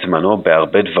הקדים את זמנו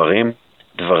בהרבה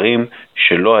דברים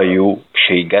שלא היו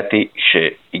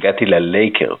כשהגעתי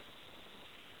ללייקרס.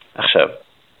 עכשיו,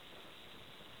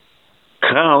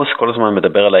 קראוס כל הזמן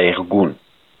מדבר על הארגון,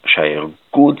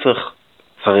 שהארגון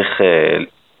צריך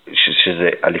שזה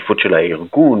אליפות של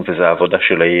הארגון וזה העבודה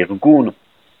של הארגון.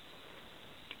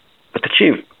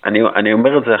 ותקשיב, אני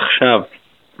אומר את זה עכשיו,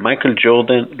 מייקל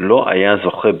ג'ורדן לא היה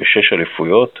זוכה ב6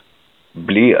 אליפויות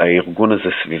בלי הארגון הזה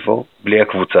סביבו, בלי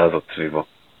הקבוצה הזאת סביבו.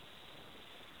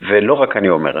 ולא רק אני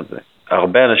אומר את זה,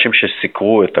 הרבה אנשים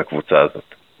שסיקרו את הקבוצה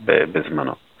הזאת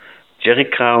בזמנו. ג'רי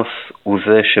קראוס הוא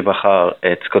זה שבחר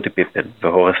את סקוטי פיפן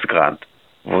והורס גרנט,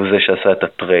 והוא זה שעשה את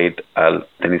הטרייד על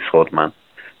דניס רודמן,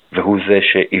 והוא זה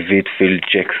שהביא את פיל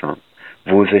ג'קסון,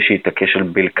 והוא זה שהתעקש על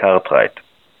ביל קארטרייט,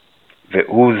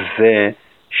 והוא זה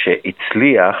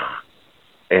שהצליח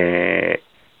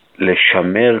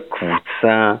לשמר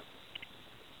קבוצה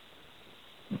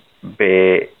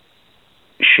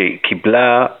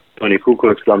שקיבלה טוני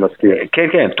קוקו אצלם מזכיר.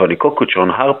 כן, טוני קוקו,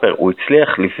 ג'ון הרפר, הוא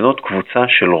הצליח לבנות קבוצה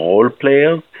של רול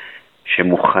פלייר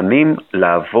שמוכנים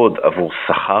לעבוד עבור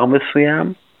שכר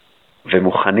מסוים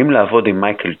ומוכנים לעבוד עם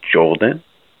מייקל ג'ורדן,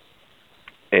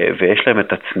 ויש להם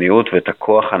את הצניעות ואת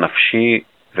הכוח הנפשי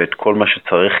ואת כל מה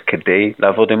שצריך כדי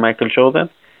לעבוד עם מייקל ג'ורדן.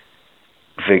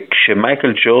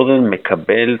 וכשמייקל ג'ורדן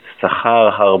מקבל שכר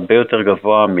הרבה יותר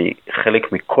גבוה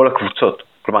מחלק מכל הקבוצות,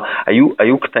 כלומר,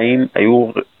 היו קטעים,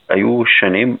 היו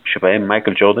שנים שבהם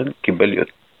מייקל ג'ורדן קיבל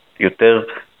יותר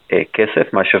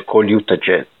כסף מאשר כל יוטה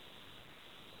ג'אז.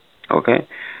 אוקיי?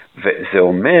 וזה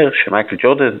אומר שמייקל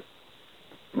ג'ורדן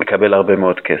מקבל הרבה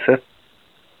מאוד כסף,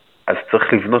 אז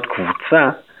צריך לבנות קבוצה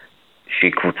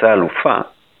שהיא קבוצה אלופה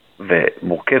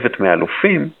ומורכבת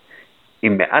מאלופים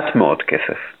עם מעט מאוד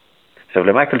כסף. עכשיו,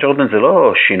 למייקל ג'ורדן זה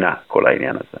לא שינה כל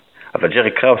העניין הזה, אבל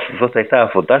ג'רי קראוס זאת הייתה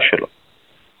העבודה שלו.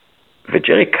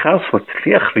 וג'רי קראוס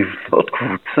מצליח לבנות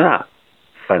קבוצה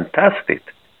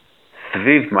פנטסטית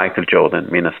סביב מייקל ג'ורדן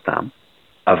מן הסתם,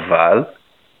 אבל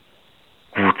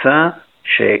קבוצה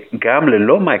שגם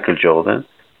ללא מייקל ג'ורדן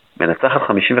מנצחת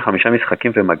 55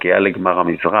 משחקים ומגיעה לגמר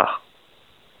המזרח.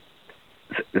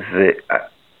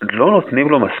 לא נותנים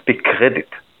לו מספיק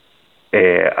קרדיט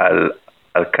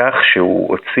על כך שהוא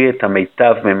הוציא את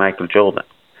המיטב ממייקל ג'ורדן.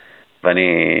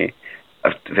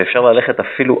 ואפשר ללכת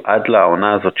אפילו עד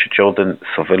לעונה הזאת שג'ורדן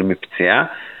סובל מפציעה,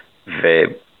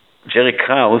 וג'רי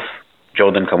קראוס,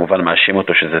 ג'ורדן כמובן מאשים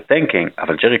אותו שזה טנקינג,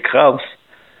 אבל ג'רי קראוס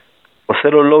עושה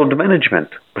לו לואוד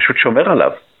מנג'מנט, פשוט שומר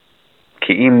עליו.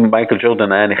 כי אם מייקל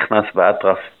ג'ורדן היה נכנס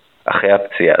באטרף אחרי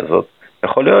הפציעה הזאת,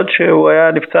 יכול להיות שהוא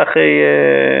היה נפצע אחרי,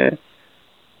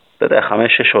 אתה יודע, 5-6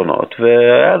 עונות,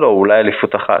 והיה לו אולי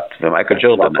אליפות אחת, ומייקל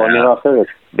ג'ורדן היה...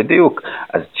 בדיוק.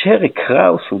 אז ג'רי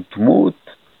קראוס הוא דמות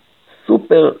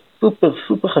סופר, סופר,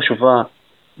 סופר חשובה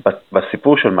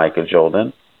בסיפור של מייקל ג'ורדן,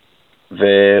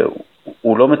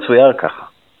 והוא לא מצויר ככה.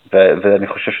 ואני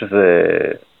חושב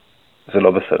שזה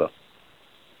לא בסדר.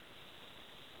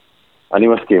 אני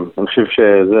מסכים. אני חושב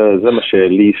שזה מה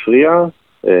שלי הפריע,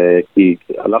 כי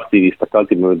הלכתי,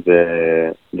 הסתכלתי מאוד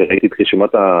וראיתי את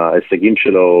רשימת ההישגים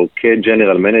שלו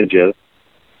כג'נרל מנג'ר,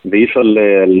 ואי אפשר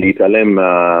להתעלם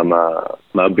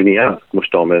מהבנייה, כמו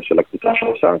שאתה אומר, של הקבוצה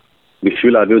שהוא עושה,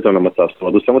 בשביל להביא אותם למצב. זאת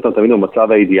אומרת, הוא שם אותם תמיד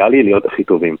במצב האידיאלי להיות הכי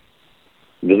טובים.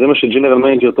 וזה מה שג'נרל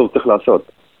מנג'ר טוב צריך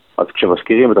לעשות. אז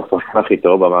כשמזכירים את השחקן הכי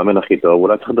טוב, המאמן הכי טוב,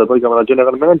 אולי צריך לדבר גם על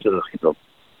הג'נרל מנג'ר הכי טוב.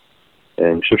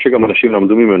 אני חושב שגם אנשים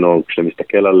למדו ממנו, כשאתה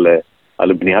מסתכל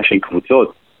על בנייה של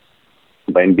קבוצות,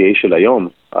 ב-NBA של היום,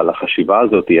 על החשיבה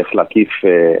הזאת, איך להקיף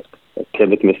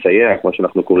צוות מסייע, כמו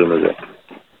שאנחנו קוראים לזה.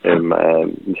 הם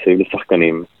מסייעים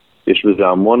לשחקנים. יש בזה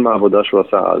המון מהעבודה שהוא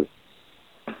עשה אז.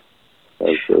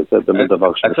 זה באמת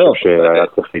דבר שהיה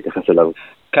צריך להתייחס אליו.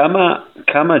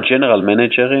 כמה ג'נרל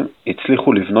מנג'רים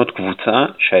הצליחו לבנות קבוצה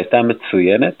שהייתה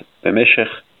מצוינת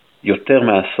במשך יותר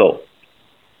מעשור?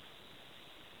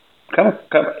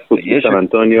 יש סן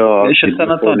אנטוניו,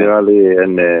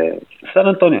 סן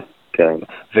אנטוניו. כן,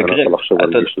 אני יכול לחשוב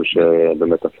על מישהו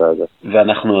שבאמת עשה את זה.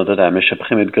 ואנחנו, אתה יודע,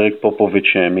 משבחים את גריג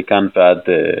פופוביץ' מכאן ועד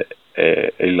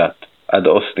אילת, עד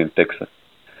אוסטין, טקסס.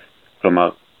 כלומר,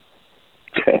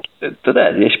 אתה יודע,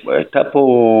 הייתה פה,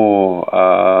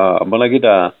 בוא נגיד,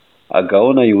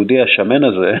 הגאון היהודי השמן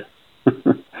הזה,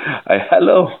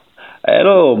 היה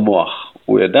לו מוח,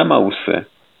 הוא ידע מה הוא עושה.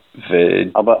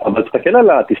 אבל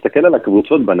תסתכל על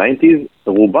הקבוצות בניינטיז,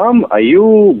 רובם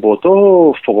היו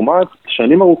באותו פורמט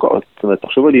שנים ארוכות. זאת אומרת,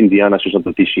 תחשוב על אינדיאנה של שנות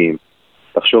ה-90,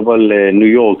 תחשוב על ניו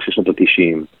יורק של שנות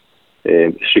ה-90,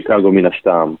 שיקגו מן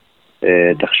הסתם,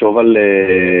 תחשוב על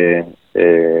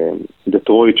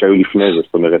דטרויט שהיו לפני זה.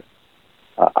 זאת אומרת,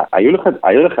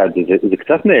 היו לך את זה, זה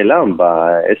קצת נעלם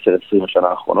ב-10-20 השנה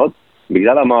האחרונות,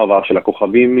 בגלל המעבר של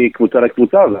הכוכבים מקבוצה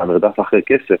לקבוצה, והמרדף אחרי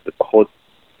כסף, לפחות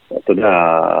אתה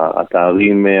יודע,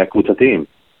 התארים הקבוצתיים.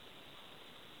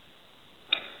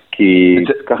 כי,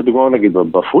 כך דוגמה נגיד,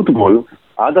 בפוטבול,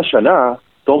 עד השנה,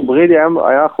 טום בריידי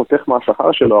היה חותך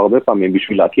מהשכר שלו הרבה פעמים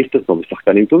בשביל להקיף את עצמו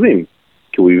בשחקנים טובים,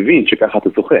 כי הוא הבין שככה אתה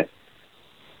זוכה.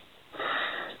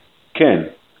 כן,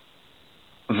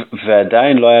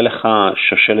 ועדיין לא היה לך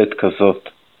שושלת כזאת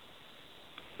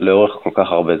לאורך כל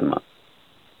כך הרבה זמן.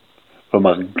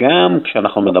 כלומר, גם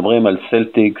כשאנחנו מדברים על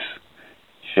סלטיקס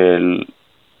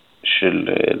של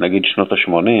נגיד שנות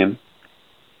ה-80,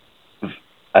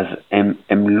 אז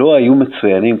הם לא היו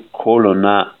מצוינים כל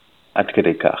עונה עד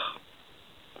כדי כך.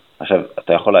 עכשיו,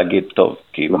 אתה יכול להגיד, טוב,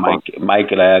 כי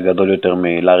מייקל היה גדול יותר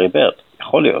מלארי ברד,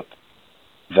 יכול להיות,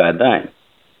 ועדיין.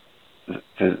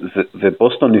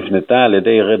 ובוסטון נבנתה על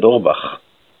ידי רד אורבך,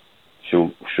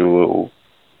 שהוא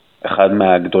אחד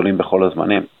מהגדולים בכל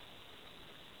הזמנים.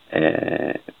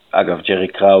 אגב, ג'רי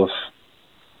קראוס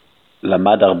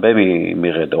למד הרבה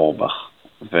מרד אורבך,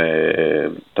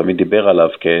 ותמיד דיבר עליו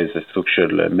כאיזה סוג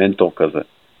של מנטור כזה,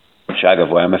 שאגב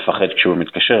הוא היה מפחד כשהוא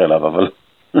מתקשר אליו, אבל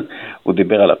הוא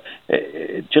דיבר עליו.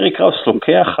 ג'רי קראוס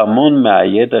לוקח המון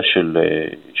מהידע של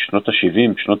שנות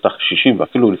ה-70, שנות ה-60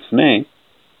 ואפילו לפני,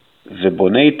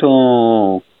 ובונה איתו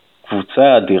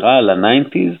קבוצה אדירה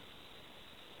ל-90s,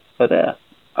 אתה יודע,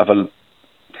 אבל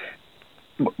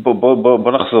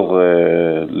בוא נחזור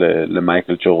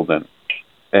למייקל ג'ורדן.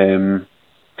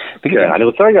 אני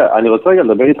רוצה רגע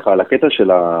לדבר איתך על הקטע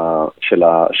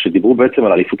שדיברו בעצם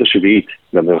על האליפות השביעית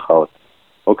במרכאות,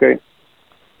 אוקיי?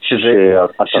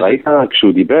 אתה ראית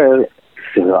כשהוא דיבר,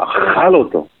 זה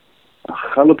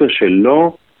אכל אותו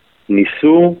שלא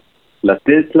ניסו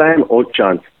לתת להם עוד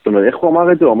צ'אנס. זאת אומרת, איך הוא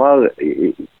אמר את זה? הוא אמר,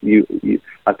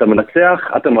 אתה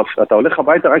מנצח, אתה הולך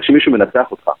הביתה רק שמישהו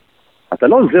מנצח אותך. אתה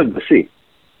לא עוזב בשיא.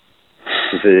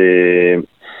 ואתה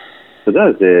יודע,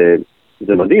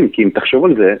 זה מדהים, כי אם תחשוב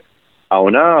על זה,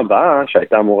 העונה הבאה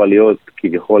שהייתה אמורה להיות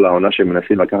כביכול העונה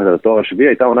שמנסים לקחת את התואר השביעי,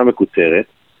 הייתה עונה מקוצרת,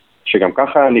 שגם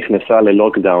ככה נכנסה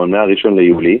ללוקדאון מהראשון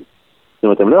ליולי. זאת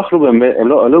אומרת, הם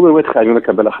לא באמת חייבים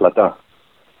לקבל החלטה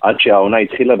עד שהעונה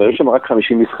התחילה, והיו שם רק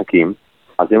 50 משחקים.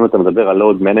 אז אם אתה מדבר על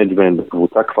לואוד מנג'מנט,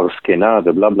 קבוצה כבר סקנה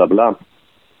ובלה בלה בלה,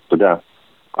 אתה יודע,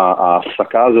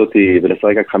 ההפסקה הזאת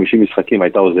ולשחק רק 50 משחקים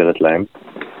הייתה עוזרת להם.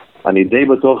 אני די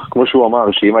בטוח, כמו שהוא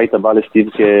אמר, שאם היית בא לסטיב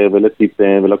קר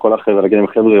ולטיפן ולכל אחר ולהגיד להם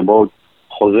חבר'ה, בואו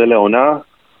חוזה לעונה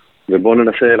ובואו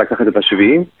ננסה לקחת את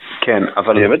השביעים. כן,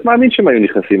 אבל אני באמת מאמין שהם היו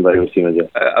נכנסים והיו עושים את זה.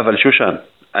 אבל שושן,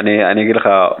 אני אגיד לך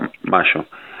משהו.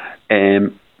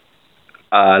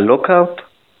 הלוקאוט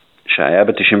שהיה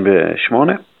ב-98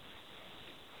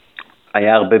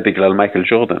 היה הרבה בגלל מייקל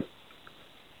ג'ורדן.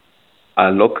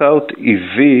 הלוקאוט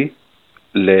הביא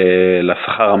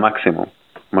לשכר המקסימום,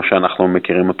 כמו שאנחנו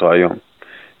מכירים אותו היום,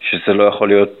 שזה לא יכול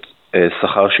להיות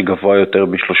שכר שגבוה יותר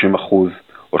ב-30%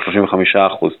 או 35%,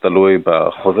 תלוי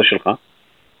בחוזה שלך,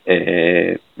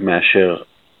 מאשר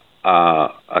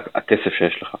הכסף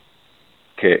שיש לך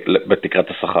בתקרת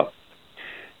השכר.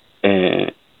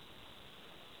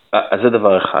 אז זה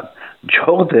דבר אחד.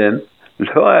 ג'ורדן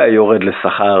לא היה יורד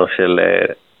לשכר של,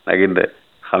 נגיד,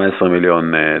 15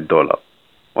 מיליון דולר.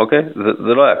 אוקיי?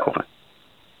 זה לא היה קורה.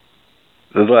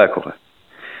 זה לא היה קורה.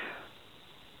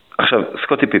 עכשיו,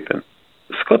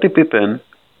 סקוטי פיפן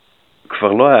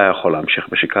כבר לא היה יכול להמשיך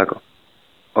בשיקגו.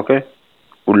 אוקיי?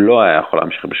 הוא לא היה יכול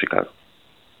להמשיך בשיקגו.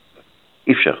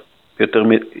 אי אפשר.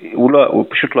 הוא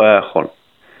פשוט לא היה יכול.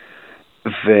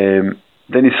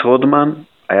 ודניס רודמן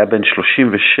היה בן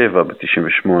 37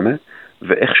 ב-98,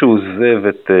 ואיך שהוא עוזב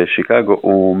את שיקגו,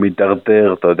 הוא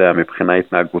מדרדר, אתה יודע, מבחינה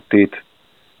התנהגותית,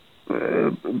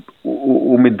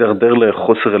 הוא מדרדר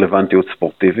לחוסר רלוונטיות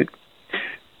ספורטיבית.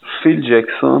 פיל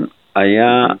ג'קסון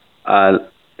היה על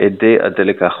עדי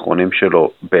הדלק האחרונים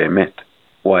שלו באמת.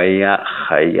 הוא היה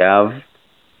חייב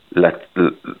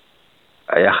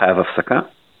הפסקה,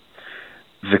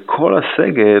 וכל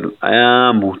הסגל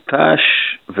היה מוטש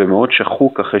ומאוד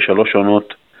שחוק אחרי 3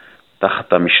 עונות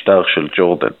תחת המשטר של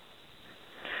ג'ורדן.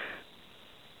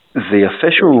 זה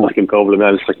יפה שהוא... משחקים קרוב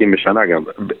ל100 משחקים בשנה גם.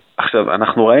 עכשיו,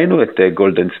 אנחנו ראינו את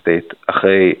גולדן סטייט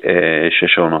אחרי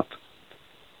 6 עונות.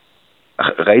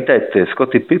 ראית את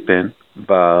סקוטי פיפן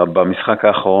במשחק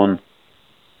האחרון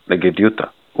נגד יוטה.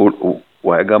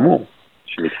 הוא היה גמור.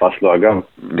 שנתפס לו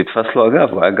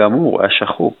אגב. הוא היה גמור, הוא היה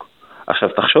שחוק. עכשיו,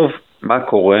 תחשוב מה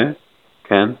קורה,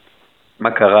 כן?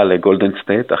 מה קרה לגולדן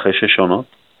סטייט אחרי 6 עונות?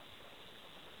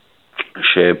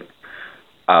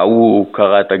 שההוא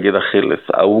קרא את הגיד אכילס,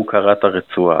 ההוא קרא את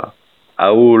הרצועה,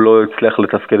 ההוא לא הצליח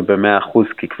לתפקד ב100%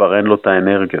 כי כבר אין לו את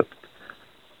האנרגיות.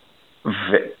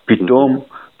 ופתאום,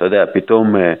 אתה יודע,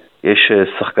 פתאום יש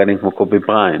שחקנים כמו קובי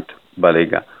בריינט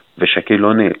בליגה, ושקיל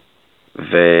אוניל,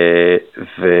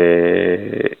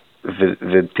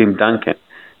 וטים דנקן,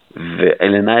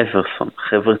 ואלן אייברסון,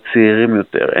 חבר'ה צעירים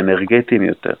יותר, אנרגטיים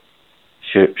יותר,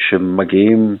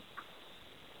 שמגיעים...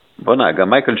 בוא'נה, גם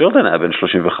מייקל ג'ורדן היה בן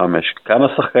 35. כמה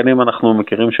שחקנים אנחנו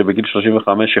מכירים שבגיל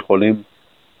 35 יכולים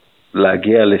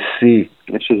להגיע לשיא?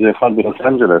 יש איזה אחד בלוס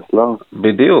אנג'לס, לא?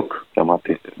 בדיוק.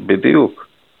 שמעתי. בדיוק.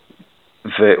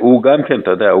 והוא גם כן,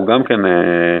 אתה יודע, הוא גם כן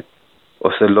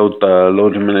עושה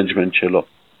לואוד מנג'מנט שלו.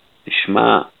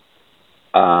 תשמע,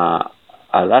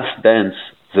 ה-Last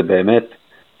Dance זה באמת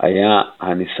היה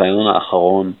הניסיון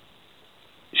האחרון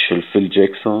של פיל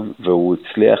ג'קסון, והוא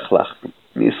הצליח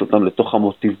להכניס אותם לתוך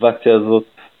המוטיבציה הזאת,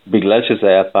 בגלל שזה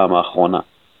היה הפעם האחרונה.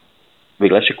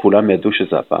 בגלל שכולם ידעו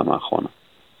שזה הפעם האחרונה.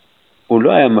 הוא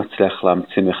לא היה מצליח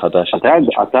להמציא מחדש.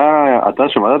 אתה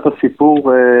שמעת את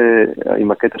הסיפור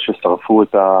עם הקטע ששרפו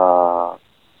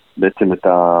בעצם את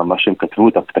מה שהם כתבו,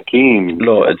 את הפתקים,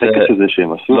 לא, את הטקס הזה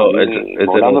שהם עשו? לא,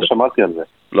 מעולם לא שמעתי על זה.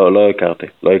 לא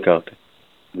הכרתי.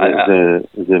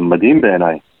 זה מדהים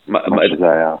בעיניי. מה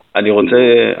שזה היה.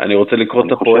 אני רוצה לקרוא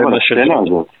את הפואמה של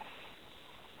הזאת.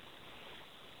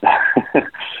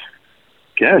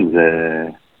 כן, זה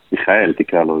מיכאל,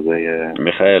 תקרא לו, זה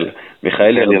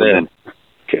מיכאל ירדן.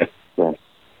 כן.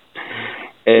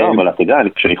 לא, אבל אתה יודע,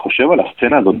 כשאני חושב על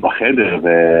הסצנה הזאת בחדר,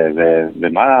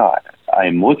 ומה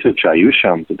האמוציות שהיו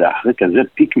שם, אתה יודע, אחרי כזה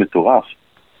פיק מטורף,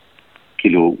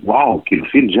 כאילו, וואו, כאילו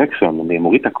פיל ג'קסון, אני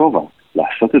מוריד את הכובע,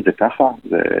 לעשות את זה ככה,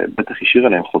 זה בטח השאיר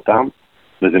עליהם חותם,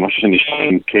 וזה משהו שנשמע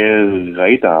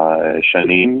ראית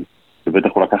שנים, ובטח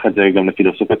הוא לקח את זה גם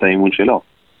לפילוסופיית האימון שלו.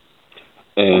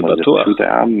 בטוח. זה פשוט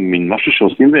היה מין משהו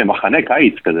שעושים במחנה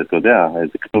קיץ כזה, אתה יודע,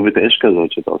 איזה כתובת אש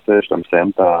כזאת שאתה עושה, שאתה מסיים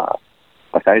את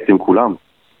הקיץ עם כולם.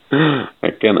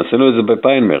 כן, עשינו את זה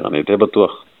בפיינמר, אני די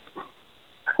בטוח.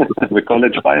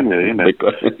 בקולג' פיינמר, הנה.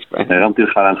 הרמתי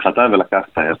לך להנחתה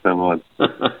ולקחת, יפה מאוד.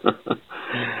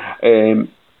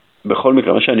 בכל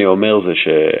מקרה, מה שאני אומר זה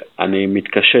שאני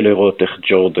מתקשה לראות איך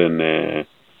ג'ורדן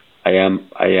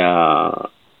היה,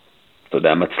 אתה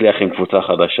יודע, מצליח עם קבוצה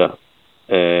חדשה.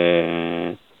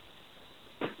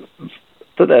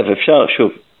 אתה יודע, ואפשר,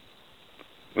 שוב,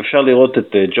 אפשר לראות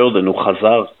את ג'ורדן, הוא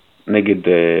חזר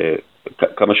נגד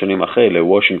כמה שנים אחרי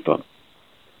לוושינגטון.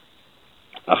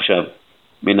 עכשיו,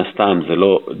 מן הסתם, זה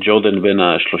לא, ג'ורדן בין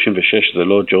ה-36 זה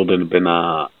לא ג'ורדן בין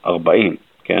ה-40,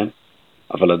 כן?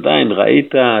 אבל עדיין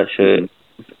ראית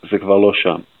שזה כבר לא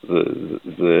שם.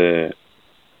 זה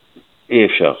אי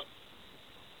אפשר.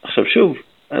 עכשיו שוב,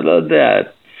 אני לא יודע,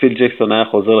 פיל ג'קסון היה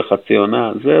חוזר לחצי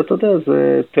עונה, זה, אתה יודע,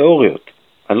 זה תיאוריות.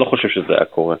 אני לא חושב שזה היה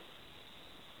קורה.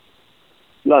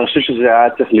 לא, אני חושב שזה היה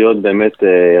צריך להיות באמת,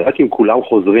 רק אם כולם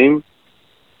חוזרים,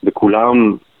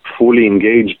 וכולם fully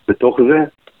engaged בתוך זה,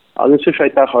 אז אני חושב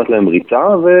שהייתה אחת להם ריצה,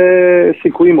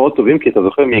 וסיכויים מאוד טובים, כי אתה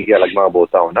זוכר מי הגיע לגמר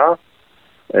באותה עונה,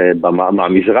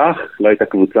 מהמזרח, לא הייתה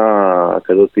קבוצה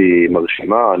כזאת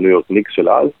מרשימה, ניו יורק ניקס של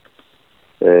אז,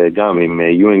 גם עם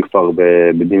יואינג כבר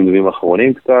בדין דומים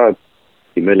אחרונים קצת,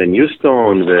 עם אלן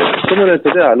יוסטון, וזאת אומרת, אתה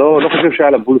יודע, לא חושב שהיה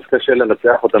לבולס קשה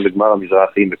לנצח אותם בגמר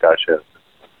המזרחים וכאשר.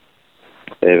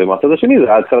 ומהצד השני, זה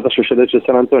היה הצלת השושלת של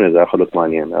סן אנטוניו, זה היה יכול להיות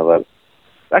מעניין, אבל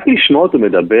רק לשמוע אותו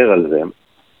מדבר על זה,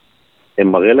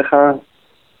 הם מראה לך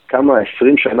כמה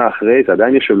 20 שנה אחרי, אתה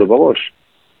עדיין יושב לו בראש.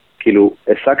 כאילו,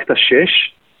 השגת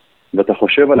 6, ואתה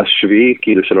חושב על השביעי,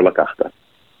 כאילו שלא לקחת.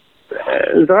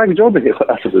 זה רק ג'ורדן יכול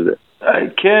לעשות את זה.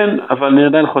 כן, אבל אני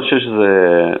עדיין חושב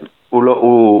שזה...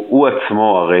 הוא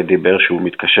עצמו הרי דיבר שהוא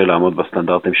מתקשה לעמוד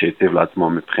בסטנדרטים שהציב לעצמו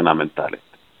מבחינה מנטלית.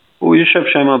 הוא יושב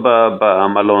שם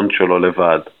במלון שלו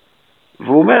לבד,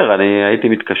 והוא אומר, אני הייתי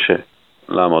מתקשה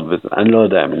לעמוד בזה. אני לא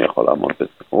יודע אם אני יכול לעמוד בזה.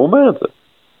 הוא אומר את זה.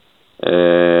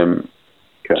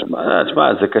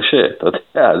 תשמע, זה קשה, אתה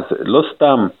יודע, זה לא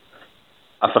סתם,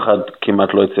 אף אחד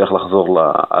כמעט לא הצליח לחזור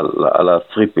על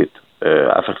הסטריפית.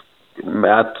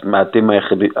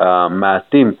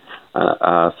 מעטים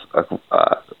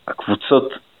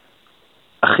הקבוצות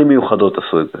הכי מיוחדות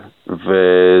עשו את זה,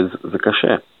 וזה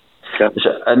קשה.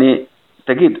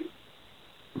 תגיד,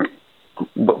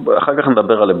 אחר כך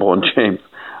נדבר על לברון ג'יימס,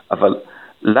 אבל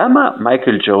למה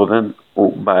מייקל ג'ורדן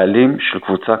הוא בעלים של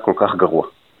קבוצה כל כך גרוע?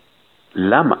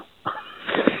 למה?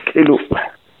 כאילו,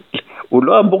 הוא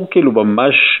לא אמור כאילו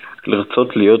ממש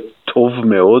לרצות להיות טוב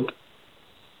מאוד?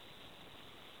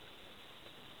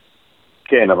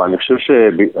 כן, אבל אני חושב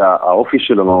שהאופי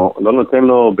שלו לא נותן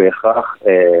לו בהכרח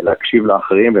להקשיב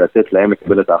לאחרים ולתת להם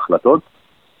לקבל את ההחלטות,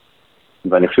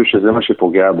 ואני חושב שזה מה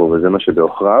שפוגע בו וזה מה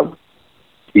שבאוכריו,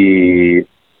 כי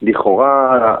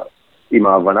לכאורה עם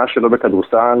ההבנה שלו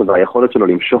בכדורסל והיכולת שלו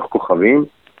למשוך כוכבים,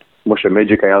 כמו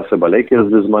שמג'יק היה עושה בלייקרס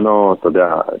בזמנו, אתה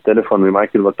יודע, טלפון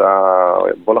ממייקל ואתה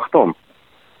בוא לחתום,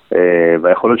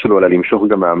 והיכולת שלו עליה למשוך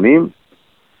גם מאמנים,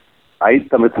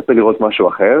 היית מצפה לראות משהו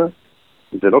אחר,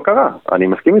 זה לא קרה, אני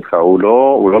מסכים איתך,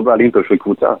 הוא לא בעלים טוב של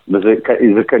קבוצה,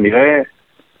 וזה כנראה,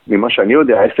 ממה שאני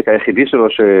יודע, העסק היחידי שלו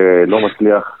שלא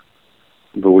מצליח,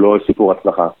 והוא לא סיפור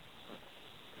הצלחה.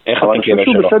 איך אבל אני חושב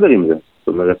שהוא בסדר עם זה, זאת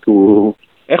אומרת, הוא...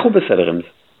 איך הוא בסדר עם זה?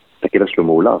 התקילה שלו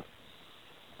מעולה.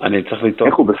 אני צריך לטעות.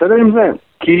 איך הוא בסדר עם זה?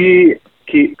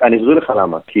 כי, אני אסביר לך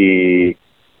למה, כי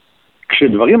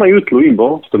כשדברים היו תלויים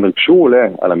בו, זאת אומרת, כשהוא עולה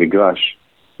על המגרש,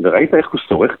 וראית איך הוא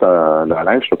שורח את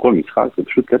הנעליים שלו כל משחק, זה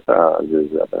פשוט קטע,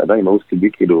 זה עדיין עם ה-OCB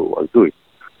כאילו הזוי.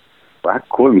 הוא היה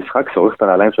כל משחק שורח את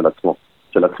הנעליים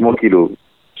של עצמו כאילו,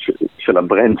 של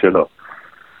הברנד שלו.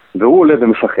 והוא עולה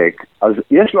ומשחק, אז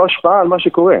יש לו השפעה על מה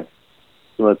שקורה.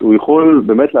 זאת אומרת, הוא יכול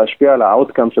באמת להשפיע על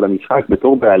האוטקאם של המשחק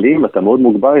בתור בעלים, אתה מאוד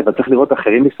מוגבר, אתה צריך לראות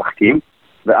אחרים משחקים,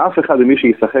 ואף אחד ממי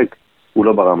שישחק הוא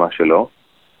לא ברמה שלו.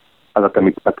 אז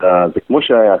זה כמו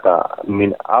שאתה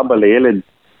מין אבא לילד,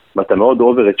 ואתה מאוד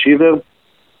אובר-אצ'יבר,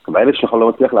 והילד שלך לא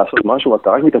מצליח לעשות משהו,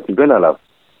 ואתה רק מתעצבן עליו.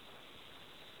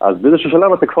 אז באיזשהו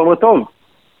שלב אתה כבר אומר, טוב,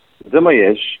 זה מה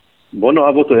יש, בוא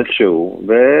נאהב אותו איכשהו,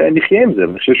 ונחיה עם זה.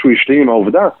 אני חושב שהוא ישלים עם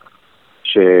העובדה,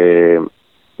 שזה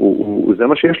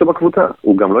מה שיש לו בקבוצה.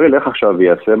 הוא גם לא ילך עכשיו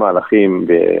ויעשה מהלכים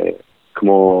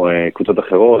כמו קבוצות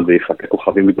אחרות, ויפתח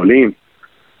כוכבים גדולים.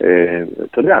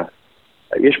 אתה יודע,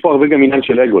 יש פה הרבה גם עניין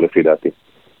של אגו לפי דעתי.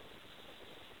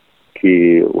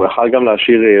 כי הוא יכול גם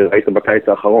להשאיר, ראית בקיץ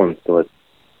האחרון, זאת אומרת,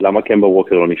 למה קמבה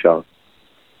ווקר לא נשאר?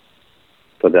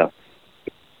 אתה יודע.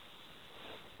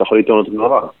 אתה יכול לטעון אותו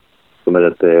דבר. זאת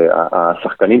אומרת,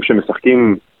 השחקנים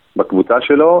שמשחקים בקבוצה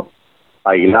שלו,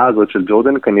 העילה הזאת של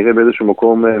ג'ורדן כנראה באיזשהו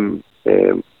מקום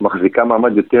מחזיקה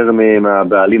מעמד יותר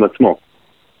מהבעלים עצמו.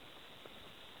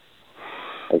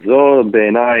 אז זו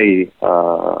בעיניי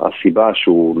הסיבה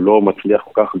שהוא לא מצליח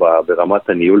כל כך ברמת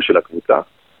הניהול של הקבוצה.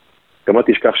 גם לא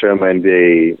תשכח שהיום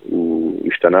ה-NBA הוא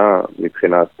השתנה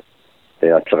מבחינת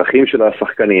הצרכים של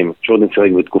השחקנים. ג'ורדן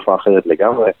שיחק בתקופה אחרת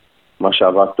לגמרי. מה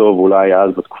שעבד טוב אולי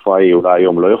אז בתקופה היא, אולי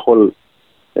היום לא יכול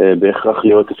בהכרח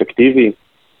להיות אפקטיבי.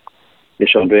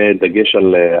 יש הרבה דגש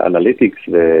על אנליטיקס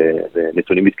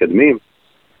ונתונים מתקדמים.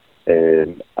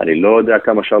 אני לא יודע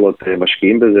כמה שרלוט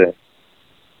משקיעים בזה,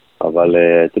 אבל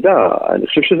אתה יודע, אני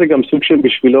חושב שזה גם סוג של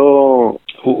בשבילו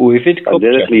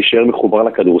הדרך להישאר מחובר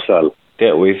לכדורסל.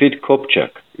 תראה, הוא הביא את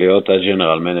קופצ'ק להיות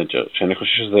הג'נרל מנג'ר, שאני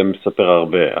חושב שזה מספר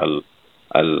הרבה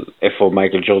על איפה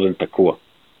מייקל ג'ורדן תקוע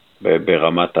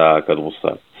ברמת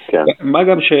הכדורסל. כן. מה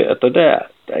גם שאתה יודע,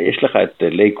 יש לך את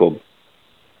לייקוב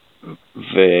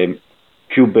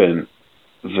וקיובן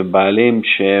ובעלים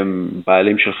שהם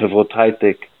בעלים של חברות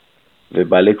הייטק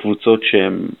ובעלי קבוצות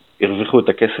שהם הרוויחו את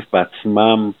הכסף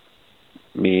בעצמם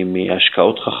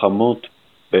מהשקעות חכמות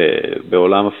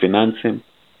בעולם הפיננסים,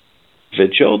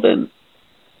 וג'ורדן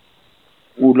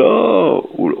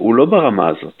הוא לא ברמה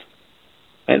הזאת.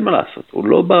 אין מה לעשות, הוא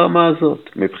לא ברמה הזאת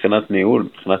מבחינת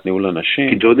ניהול אנשים.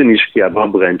 כי ג'ורדן השקיע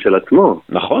בברנד של עצמו.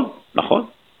 נכון, נכון.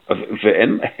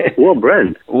 ואין... הוא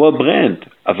הברנד. הוא הברנד,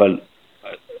 אבל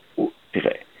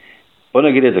תראה, בוא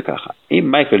נגיד את זה ככה, אם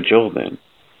מייקל ג'ורדן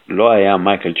לא היה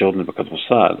מייקל ג'ורדן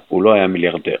בכדורסל, הוא לא היה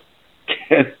מיליארדר,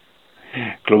 כן?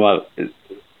 כלומר,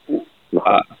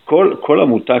 כל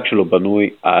המותג שלו בנוי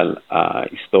על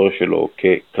ההיסטוריה שלו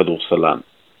ככדורסלן.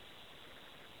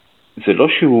 זה לא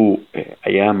שהוא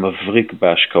היה מבריק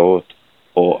בהשקעות,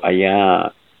 או היה,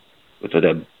 אתה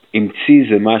יודע, המציא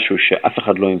זה משהו שאף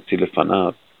אחד לא המציא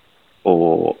לפניו,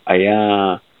 או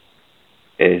היה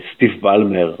סטיב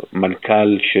בלמר,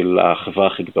 מנכ"ל של החברה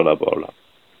הכי גדולה בעולם.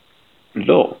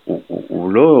 לא,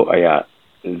 הוא לא היה,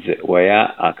 הוא היה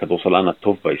הכדורסלן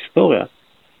הטוב בהיסטוריה,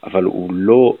 אבל הוא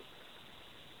לא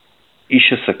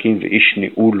איש עסקים ואיש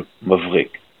ניהול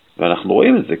מבריק. ואנחנו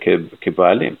רואים את זה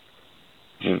כבעלים.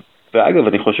 ואגב,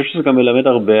 אני חושב שזה גם מלמד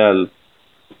הרבה על...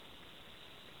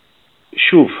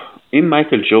 שוב, אם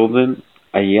מייקל ג'ורדן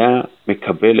היה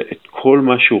מקבל את כל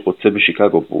מה שהוא רוצה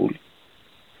בשיקגו בול,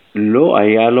 לא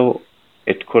היה לו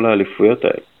את כל האליפויות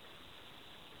האלה.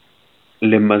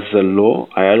 למזלו,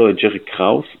 היה לו את ג'רי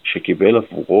קראוס, שקיבל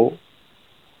עבורו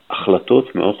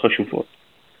החלטות מאוד חשובות,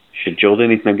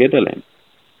 שג'ורדן התנגד עליהן.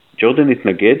 ג'ורדן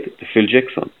התנגד לפיל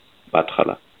ג'קסון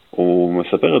בהתחלה. הוא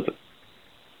מספר את זה.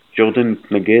 ג'ורדן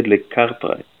התנגד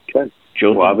לקארטרייט. כן,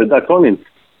 הוא אהב את זה קולינס.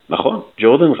 נכון,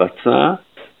 ג'ורדן רצה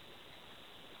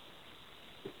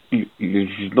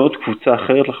לבנות קבוצה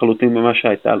אחרת לחלוטין ממה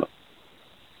שהייתה לו.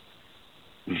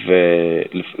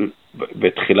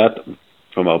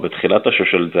 בתחילת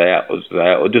השושלת זה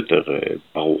היה עוד יותר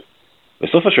ברור.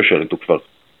 בסוף השושלת הוא כבר,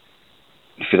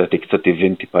 לפי דעתי, קצת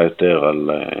הבין טיפה יותר על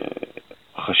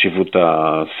חשיבות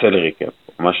הסלרי קאפ,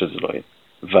 מה שזה לא יהיה.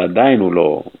 ועדיין הוא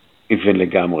לא הבין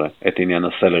לגמרי את עניין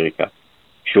הסלרי קאפ.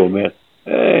 שהוא אומר,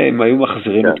 הם היו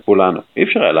מחזירים את כולנו. אי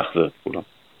אפשר היה להחזיר את כולם.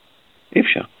 אי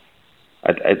אפשר.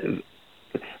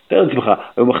 תראה לעצמך,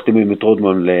 היו מחתימים את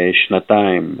רודמן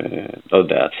לשנתיים, לא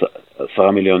יודע, $10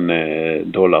 מיליון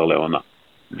לעונה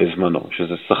בזמנו,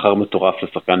 שזה שכר מטורף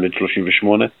לשחקן בן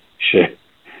 38,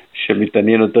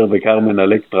 שמתעניין יותר בקרמן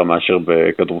אלקטרה מאשר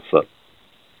בכדורסל.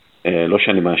 לא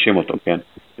שאני מאשים אותו, כן?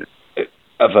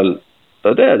 אבל, אתה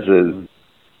יודע,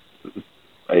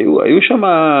 היו שם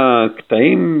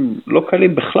קטעים לא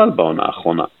קלים בכלל בעונה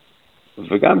האחרונה,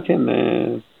 וגם כן,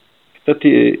 קצת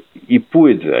ייפו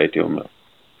את זה, הייתי אומר.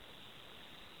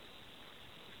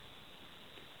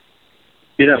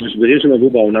 תראה, המשברים שנבעו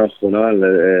בעונה האחרונה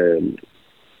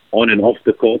on and off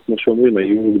the court, כמו שאומרים,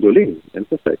 היו גדולים, אין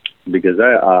ספק. בגלל זה,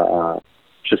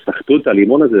 שסחטו את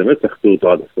הלימון הזה, באמת סחטו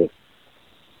אותו עד הסוף.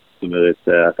 זאת אומרת,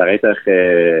 אתה ראית איך,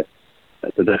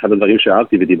 אתה יודע, אחד הדברים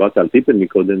שאהבתי ודיברת על פיפן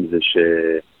מקודם, זה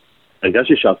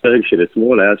שהרגשתי שהפרק של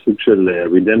אתמול היה סוג של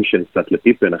redemption קצת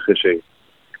לפיפן, אחרי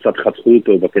שקצת חתכו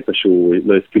אותו בקטע שהוא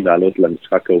לא הסכים לעלות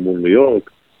למשחק מול ניו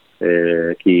יורק,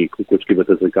 כי קוקוץ' קיבל את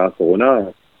הזריקה האחרונה,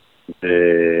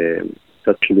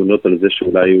 קצת תלונות על זה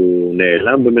שאולי הוא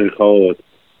נעלם במרכאות,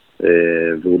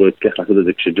 והוא לא הצליח לעשות את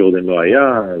זה כשג'ורדן לא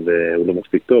היה, והוא לא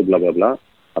מספיק טוב, בלה בלה בלה.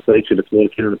 הפרק של אתמול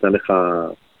כאילו נתן לך,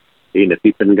 הנה,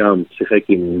 פיפן גם שיחק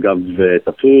עם גב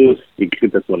תפוס, הגחיל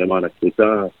את עצמו למען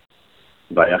הקבוצה,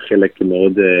 והיה חלק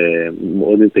מאוד,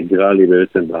 מאוד אינטגרלי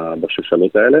בעצם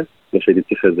בשושלות האלה, לא שהייתי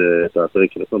צריך את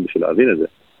הפרק של אתמול בשביל להבין את זה.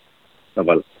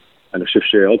 אבל אני חושב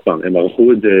שעוד פעם, הם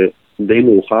ערכו את זה די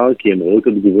מאוחר, כי הם ראו את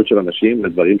התגובות של אנשים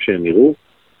לדברים שהם נראו,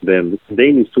 והם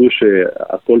די ניסו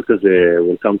שהכל כזה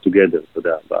will come together, אתה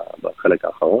יודע, בחלק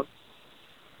האחרון.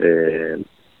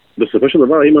 בסופו של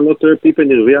דבר, אם אני לא טועה,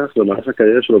 פיפן הרוויח במהלך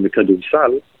הקריירה שלו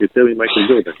מכדורסל יותר ממייקל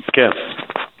ג'ורדן. כן,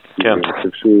 כן. אני חושב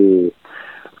שהוא...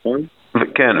 נכון?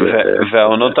 כן,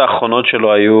 והעונות האחרונות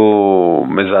שלו היו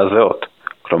מזעזעות.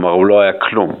 כלומר, הוא לא היה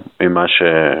כלום ממה ש...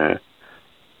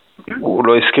 הוא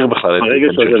לא הזכיר בכלל את... הרגע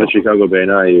שלו בשיקגו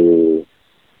בעיניי הוא...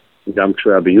 גם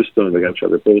כשהוא היה ביוסטון וגם כשהוא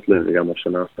היה בפורטלנד וגם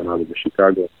השנה האחרונה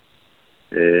בשיקגו.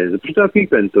 זה פשוט היה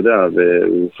פיפן, אתה יודע,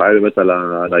 והוא חי באמת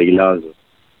על העילה הזאת.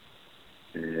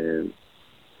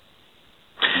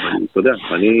 אתה יודע,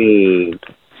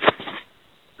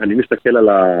 אני מסתכל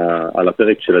על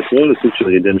הפרק של אתמול, סוג של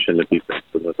רידמפשן לפיפן.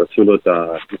 זאת אומרת, עשו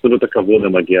לו את הכבוד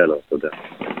המגיע לו, אתה יודע.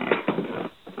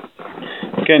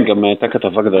 כן, גם הייתה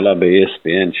כתבה גדולה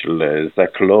ב-ESPN של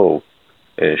זק לואו,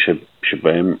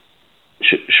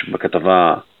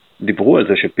 שבכתבה דיברו על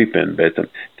זה שפיפן בעצם,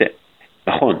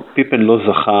 נכון, פיפן לא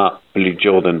זכה בלי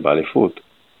ג'ורדן באליפות,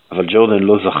 אבל ג'ורדן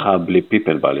לא זכה בלי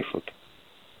פיפן באליפות.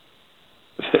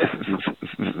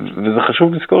 וזה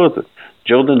חשוב לזכור את זה.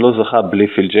 ג'ורדן לא זכה בלי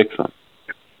פיל ג'קסון.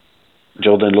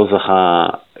 ג'ורדן לא זכה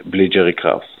בלי ג'רי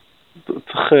קראוס.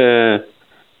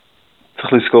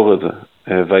 צריך לזכור את זה.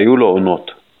 והיו לו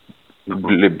עונות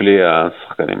בלי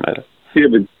השחקנים האלה.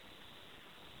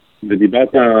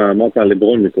 ודיברת, אמרת על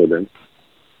לברון מקודם.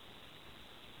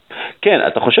 כן,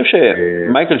 אתה חושב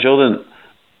שמייקל ג'ורדן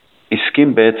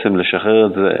הסכים בעצם לשחרר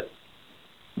את זה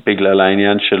בגלל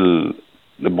העניין של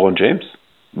לברון ג'יימס?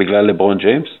 בגלל לברון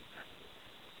ג'יימס?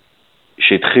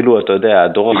 שהתחילו, אתה יודע,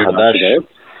 הדור החדש.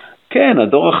 כן,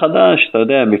 הדור החדש, אתה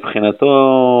יודע,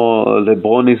 מבחינתו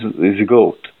לברון is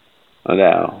goat. אתה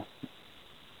יודע,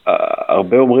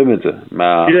 הרבה אומרים את זה.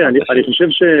 תראה, אני חושב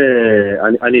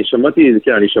אני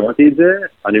שמעתי את זה,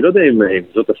 אני לא יודע אם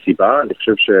זאת הסיבה, אני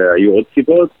חושב שהיו עוד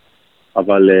סיבות,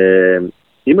 אבל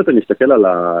אם אתה מסתכל על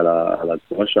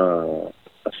התקומה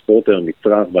שהספורט היום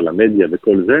נצרף ועל המדיה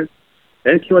וכל זה,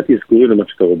 אין כמעט אזכורים למה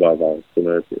שקרו בעבר. זאת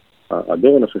אומרת,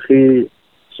 הדור הנוכחי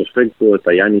סופג פה את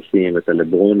היאניסים, את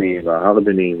הלברונים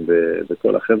וההרדנים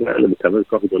וכל החבר'ה האלה בכמות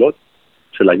כל כך גדולות,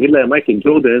 שלהגיד להם מייקל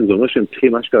ג'ורדן, זה אומר שהם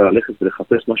צריכים אשכרה ללכת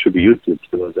ולחפש משהו ביוטיוב,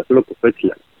 זאת אומרת, זה אפילו לא קופץ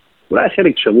להם. אולי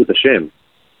חלק שמעו את השם,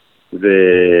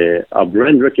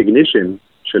 וה-brand recognition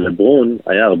של לברון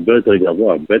היה הרבה יותר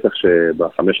גבוה, בטח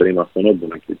שבחמש שנים האחרונות בוא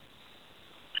נגיד.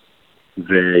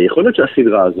 ויכול להיות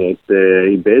שהסדרה הזאת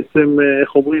היא בעצם,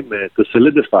 איך אומרים, to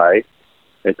solidify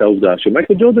את העובדה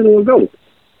שמייקל ג'ורדן הוא הגאוט.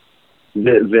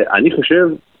 ואני חושב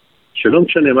שלא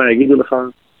משנה מה יגידו לך,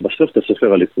 בסוף אתה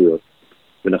סופר אליפויות.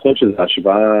 ונכון שזו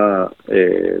השוואה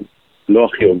לא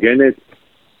הכי הוגנת,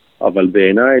 אבל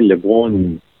בעיניי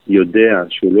לברון יודע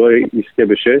שהוא לא יזכה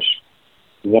בשש,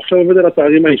 והוא עכשיו עובד על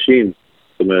התארים האישיים.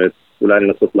 זאת אומרת, אולי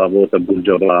לנסות לעבור את הבול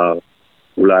ג'בר,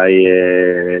 אולי,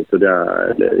 אתה יודע,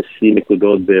 סי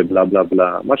נקודות בלה בלה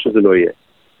בלה, מה שזה לא יהיה.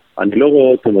 אני לא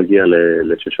רואה אותו מגיע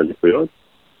לשש אליפויות,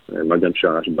 מה גם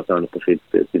שההשבתה הנוכחית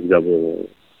תפגע בו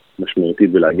משמעותית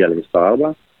ולהגיע למספר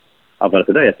 4, אבל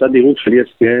אתה יודע, יצא דירוג של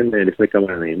ESPN לפני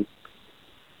כמה ימים,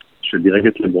 שדירג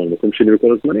את לברון מקום שני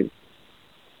בכל הזמנים.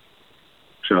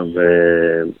 עכשיו,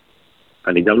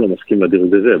 אני גם לא מסכים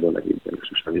לדירוג הזה, בוא נגיד. אני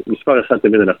חושב מספר אחד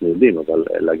תמיד אנחנו יודעים, אבל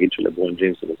להגיד שלברון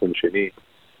ג'יימס הוא מקום שני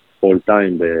כל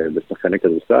טיים בשחקני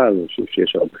כדורסל, אני חושב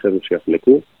שיש הרבה חבר'ה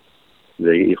שיחלקו,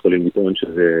 ויכולים לטעון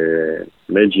שזה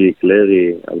מג'יק,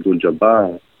 לארי, אבדול ג'אבר,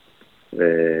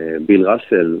 ביל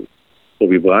ראסל,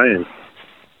 קובי בריינט,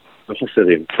 לא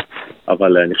חסרים.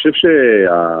 אבל אני חושב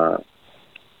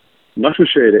משהו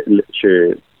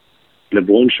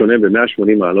שלברון שונה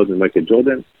ב-180 מעלות ממייקל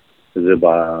ג'ורדן, זה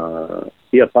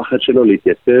באי הפחד שלו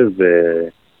להתייצב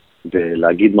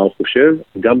ולהגיד מה הוא חושב,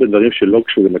 גם בדברים שלא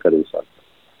קשורים לכדורסל.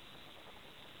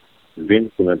 מבין?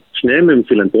 זאת אומרת, שניהם הם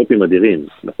פילנטרופים אדירים.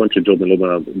 נכון שג'ורדן לא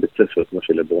בנה בית ספר כמו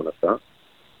שלברון עשה,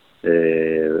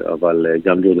 אבל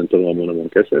גם ג'ורדן תורם המון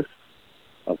כסף.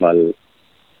 אבל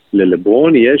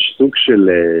ללברון יש סוג של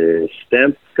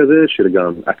סטמפ כזה, של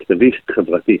גם אקטיביסט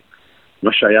חברתי.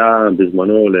 מה שהיה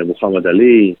בזמנו למוחמד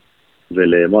עלי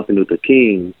ולמרטין לותר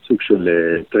קינג, סוג של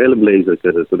טרייל בלייזר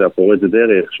כזה, אתה יודע, פורץ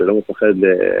דרך, שלא מפחד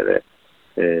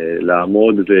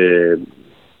לעמוד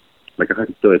לקחת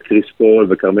איתו את קריס פול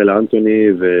וקרמלה אנטוני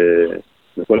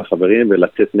וכל החברים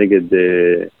ולצאת נגד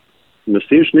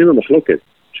נושאים שניים במחלוקת,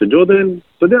 שג'ורדן,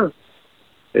 אתה יודע,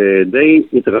 די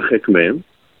התרחק מהם,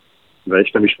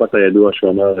 ויש את המשפט הידוע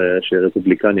שהוא אמר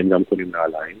שרפובליקנים גם קונים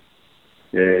נעליים,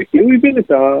 כי הוא הבין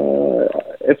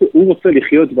איפה הוא רוצה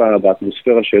לחיות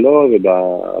באטמוספירה שלו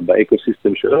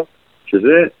ובאקוסיסטם שלו,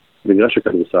 שזה מגרש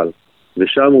הכדורסל,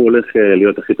 ושם הוא הולך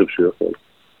להיות הכי טוב שהוא יכול.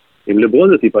 עם לברון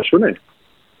זה טיפה שונה.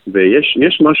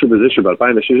 ויש משהו בזה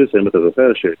שב-2016, אם אתה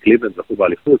זוכר, שקליבלנד זכו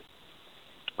באליפות,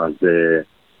 אז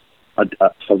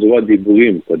חזרו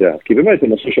הדיבורים, אתה יודע, כי באמת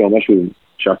הם עשו שם משהו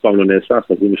שאף פעם לא נעשה,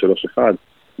 חזרו מ-3-1,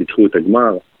 ניצחו את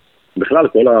הגמר, בכלל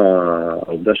כל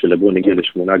העובדה של לברון הגיע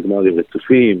ל8 גמרים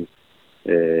רצופים,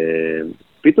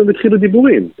 פתאום התחילו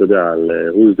דיבורים, אתה יודע, על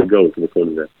who's the goat וכל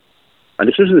זה.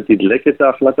 אני חושב שזה תדלק את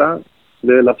ההחלטה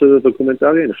לעשות את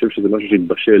הדוקומנטרי, אני חושב שזה משהו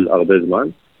שהתבשל הרבה זמן,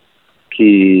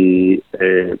 כי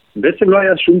בעצם לא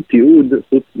היה שום תיעוד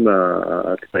חוץ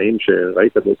מהקטעים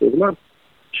שראית באותו זמן,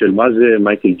 של מה זה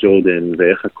מייקל ג'ורדן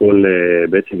ואיך הכל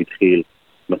בעצם התחיל.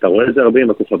 אתה רואה את זה הרבה עם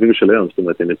הכוכבים של היום, זאת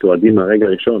אומרת, הם מתועדים מהרגע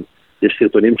הראשון. יש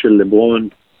סרטונים של לברון,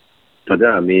 אתה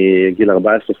יודע, מגיל 14-15,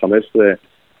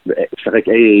 שחק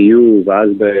AAU ואז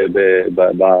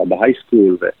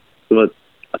בהייסקול, זאת אומרת,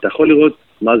 אתה יכול לראות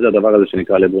מה זה הדבר הזה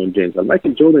שנקרא לברון ג'יימס. על מייקל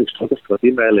ג'ורדן, כשתות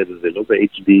הסרטים האלה, זה לא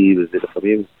ב-HD, וזה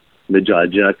לפעמים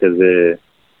בג'עג'ע כזה,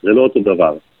 זה לא אותו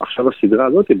דבר. עכשיו הסדרה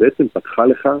הזאת היא בעצם פתחה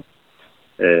לך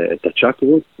את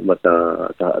הצ'קרות,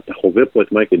 ואתה חווה פה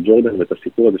את מייקל ג'ורדן ואת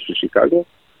הסיפור הזה של שיקגו,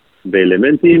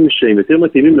 באלמנטים שהם יותר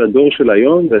מתאימים לדור של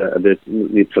היום,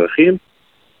 ונצרכים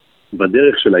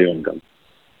בדרך של היום גם.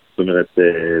 זאת אומרת,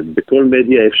 בכל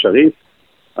מדיה אפשרית,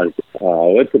 אז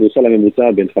האוהד כדורסל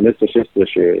הממוצע בין 15-16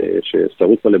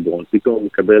 ששרוץ לברון, פתאום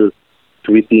מקבל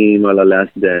טוויטים על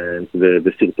ה-Last Dance,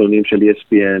 וסרטונים של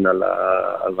ESPN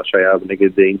על מה שהיה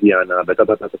נגד אינדיאנה,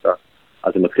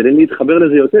 אז הם מתחילים להתחבר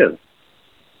לזה יותר.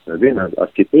 מבין? אז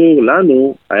הסיפור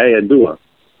לנו היה ידוע,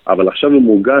 אבל עכשיו הוא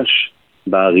מוגש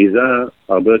באריזה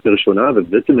הרבה יותר שונה,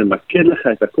 ובעצם ממקד לך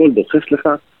את הכל, דוחס לך,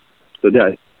 אתה יודע,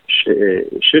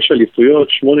 6 אליפויות,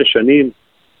 8 שנים,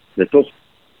 לתוך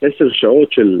 10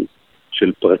 שעות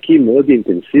של פרקים מאוד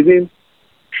אינטנסיביים,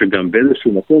 שגם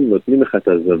באיזשהו מקום נותנים לך את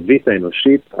הזווית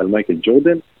האנושית על מייקל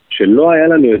ג'ורדן, שלא היה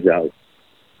לנו את זה אז.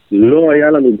 לא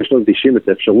היה לנו בשנות 90 את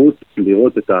האפשרות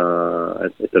לראות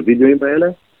את הוידאוים האלה,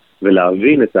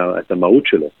 ולהבין את המהות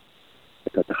שלו,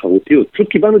 את התחרותיות. פשוט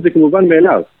קיבלנו את זה כמובן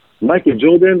מאליו. מייקל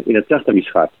ג'ורדן ינצח את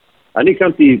המשחק. אני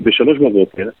קמתי ב3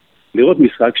 בבוקר לראות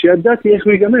משחק שידעתי איך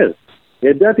הוא ייגמר.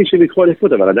 ידעתי שהם יקחו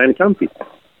אליפות, אבל עדיין קמתי.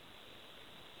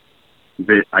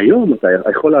 והיום אתה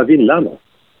יכול להבין למה.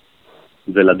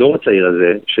 ולדור הצעיר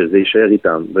הזה, שזה יישאר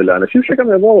איתם, ולאנשים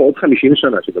שגם יבואו עוד 50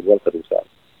 שנה שדברו על כדורסל.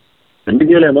 אני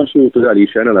מגיע להם משהו, אתה יודע,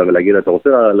 להישען עליו ולהגיד, אתה רוצה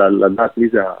לדעת מי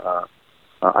זה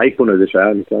האייקון הזה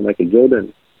שהיה נקרא מייקל ג'ורדן?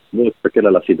 בואו תסתכל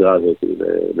על הסדרה הזאת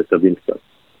ותבין קצת.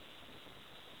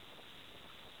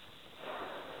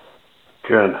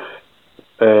 כן.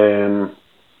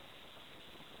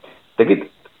 תגיד,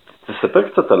 תספר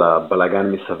קצת על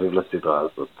הבלגן מסביב לסדרה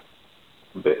הזאת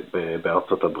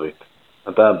בארצות הברית.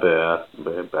 אתה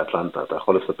באטלנטה, אתה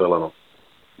יכול לספר לנו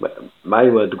מה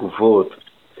היו התגובות?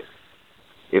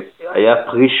 היה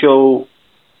פרי-שואו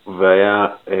והיה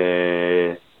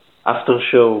אפטר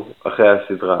שואו אחרי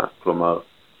הסדרה, כלומר,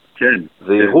 כן,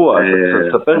 זה אירוע,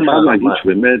 תספר מה.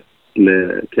 באמת,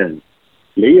 כן.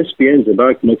 ל-ESPN זה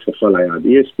בא כמו כפפה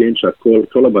ליד. ESPN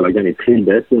שכל הבלגן התחיל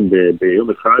בעצם ביום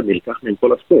אחד, נלקח מהם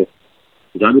כל הספורט.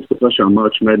 זה היה בתקופה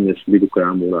שהמרץ' מדנס בדיוק היה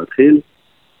אמור להתחיל,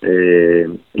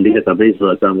 ליגת הבייסבול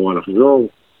הייתה אמורה לחזור,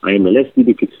 ה-MLS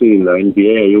בדיוק התחיל,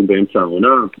 ה-NBA היו באמצע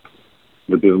העונה,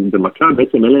 ובמכה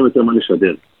בעצם אין להם יותר מה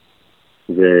לשדר.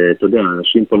 ואתה יודע,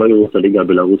 אנשים פה לא יראו את הליגה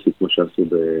הבלרוסית כמו שעשו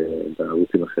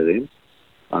בערוצים אחרים,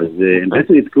 אז הם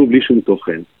בעצם התקעו בלי שום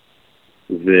תוכן,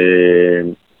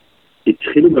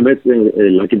 והתחילו באמת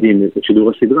להקדים את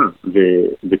שידור הסדרה,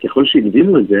 וככל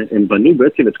שהקדימו את זה, הם בנו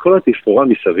בעצם את כל התפאורה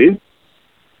מסביב,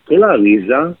 כל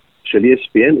האריזה של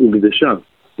ESPN הוקדשה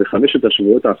ב5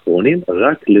 השבועות האחרונים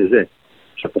רק לזה.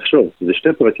 עכשיו תחשוב, זה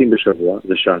 2 פרקים בשבוע,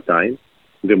 זה 2 שעות,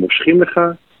 ומושכים לך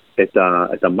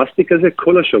את המסטיק הזה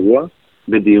כל השבוע,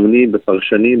 בדיונים,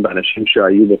 בפרשנים, באנשים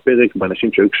שהיו בפרק,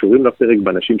 באנשים שהיו קשורים לפרק,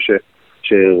 באנשים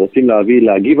שרוצים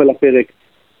להגיב על הפרק,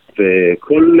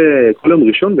 וכל יום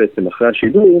ראשון בעצם אחרי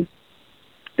השידור,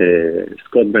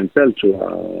 סקוט בן פלט, שהוא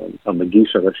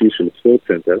המגיש הראשי של ספורט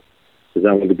סנטר,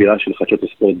 שזה המקבילה של חדשות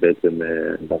הספורט בעצם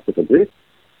בארצות הברית,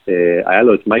 היה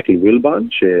לו את מייקל וילבן,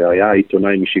 שהיה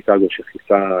עיתונאי משיקגו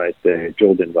שחיסה את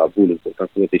ג'ורדן והבולס באותם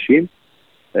שנות 90,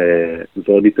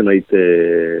 ועוד עיתונאית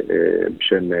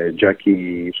בשם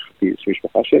ג'קי,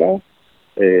 שמשפחה שלה,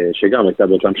 שגם הייתה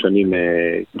באותם שנים,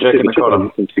 ג'קי נקולה.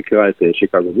 סיקרה את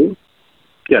שיקגו בולס.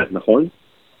 כן, נכון.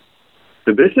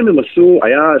 ובעצם הם עשו,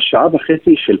 היה 1.5 שעות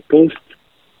של פוסט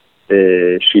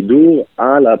שידור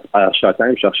על 2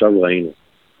 שעות שעכשיו ראינו.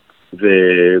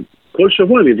 וכל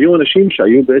שבוע הם הביאו אנשים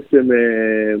שהיו בעצם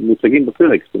מוצגים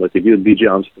בפרק, זאת אומרת, הביאו את בי.ג'י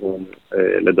אמסטרונג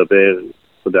לדבר,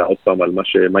 אתה יודע, עוד פעם על מה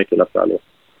שמייקל עשה לו,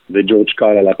 וג'ורג'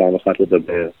 קארל עלה פעם אחת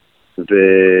לדבר,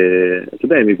 ואתה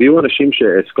יודע, הם הביאו אנשים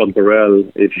שסקוט בורל,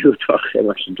 הביאו אותו אחרי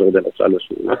מה שג'ורדן עשה לו,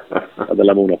 עד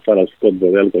למה הוא נפל על סקוט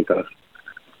בורל כל כך.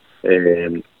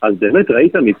 אז באמת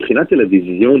ראית מבחינה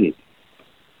טלוויזיונית,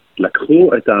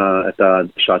 לקחו את 2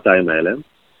 שעות האלה,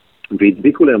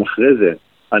 והדביקו להם אחרי זה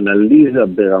אנליזה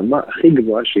ברמה הכי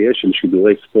גבוהה שיש של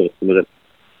שידורי ספורט, זאת אומרת,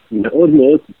 מאוד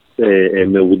מאוד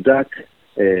מהודק,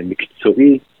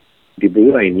 מקצועי,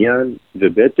 דיברו העניין,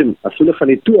 ובעצם עשו לך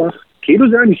ניתוח, כאילו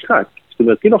זה היה משחק, זאת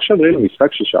אומרת, כאילו עכשיו ראינו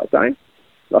משחק של 2 שעות,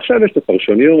 ועכשיו יש את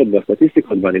הפרשניות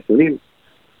והסטטיסטיקות והנתונים,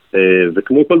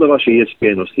 וכמו כל דבר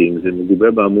ש-ESPN עושים, זה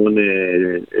מגובה בהמון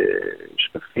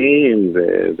שקפים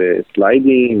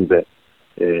וסליידים,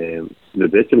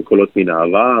 ובעצם קולות מן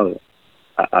העבר,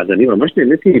 אז אני ממש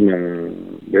נהניתי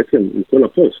בעצם מכל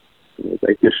הפוסט. זאת אומרת,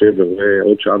 הייתי יושב ורואה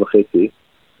עוד 1.5 שעות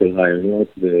של רעיונות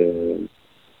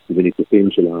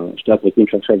וניתוחים של 2 הפרקים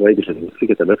שעכשיו ראיתי, שזה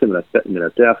מצחיק, אתה בעצם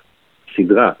מנתח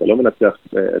סדרה,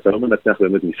 אתה לא מנתח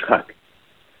באמת משחק.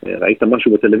 ראית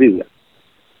משהו בטלוויזיה.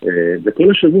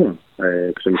 וכל השבוע,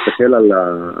 כשמסתכל על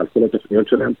כל התוכניות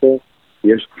שלהם פה,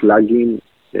 יש פלאגים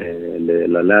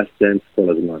ל-Last Dance כל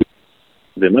הזמן.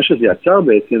 ומה שזה יצר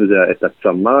בעצם זה את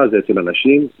הצמא הזה אצל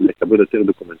אנשים לקבל יותר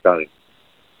דוקומנטרים.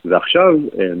 ועכשיו,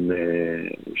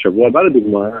 שבוע הבא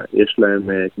לדוגמה, יש להם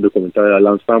דוקומנטרי על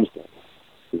לאנס ארמסטרונג,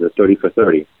 זה 30 for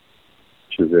 30.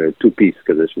 שזה 2 piece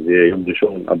כזה, שזה יהיה יום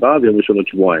ראשון הבא ויום ראשון עוד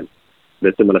שבועיים,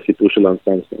 בעצם על הסיפור של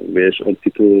ארמסטרונג, ויש עוד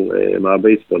סיפור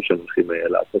מהבייסבול שהם הולכים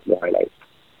לעשות בהיילייט.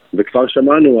 וכבר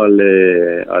שמענו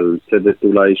על צוות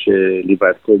אולי שליווה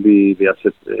את קובי ויעשה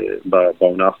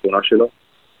בעונה האחרונה שלו,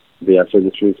 ויעשה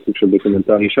איזשהו סוג של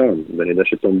דוקומנטרי שם, ואני יודע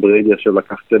שטום בריידי עכשיו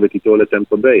לקח צוות איתו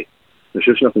לטמפה ביי. אני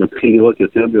חושב שאנחנו נתחיל לראות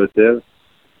יותר ויותר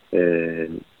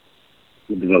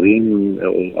דברים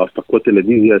או הפקות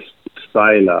טלוויזיה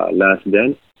סטייל ה-Last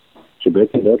Dance,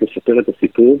 שבעצם באות לספר את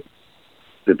הסיפור,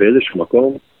 ובאיזשהו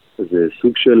מקום זה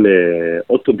סוג של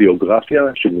אוטוביוגרפיה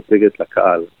שמוצגת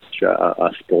לקהל,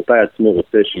 שהספורטאי עצמו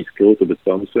רוצה שיזכרו אותו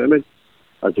בצורה מסוימת,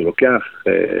 אז הוא לוקח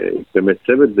באמת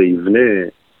צוות ויבנה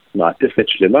מעטפת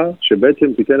שלמה,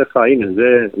 שבעצם תיתן לך, הנה,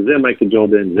 זה מייקל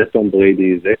ג'ורדן, זה טום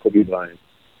בריידי, זה קובי בריינט.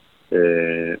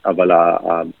 אבל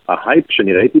ההייפ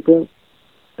שאני ראיתי פה,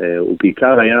 הוא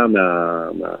בעיקר היה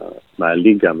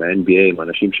מהליגה, מה-NBA,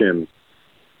 מהאנשים שהם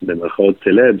במרכאות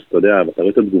סלבס, אתה יודע, ואתה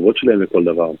רואה את התגובות שלהם לכל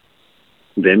דבר.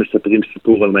 והם מספרים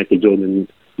סיפור על מייקל ג'ורדן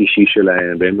אישי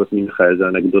שלהם, והם נותנים לך איזה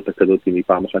אנקדוטה כזאת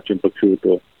מפעם אחת שהם פגשו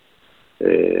אותו.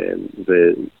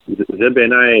 וזה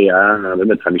בעיניי היה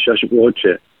באמת 5 שבועות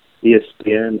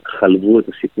ש-ESPN חלבו את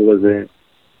הסיפור הזה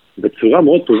בצורה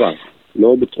מאוד טובה,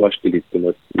 לא בצורה שלילית. זאת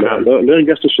אומרת, לא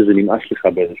הרגשת שזה נמאס לך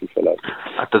באיזשהו שלב.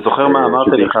 אתה זוכר מה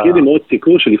אמרתי לך? שזה הזכיר לי מאוד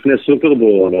סיקור שלפני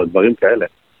סופרבול או דברים כאלה.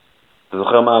 אתה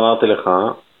זוכר מה אמרתי לך?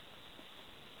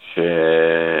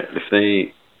 שלפני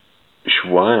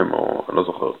שבועיים, או אני לא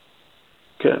זוכר,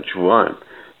 כן, שבועיים,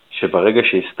 שברגע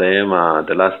שהסתיים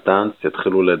The Last Dance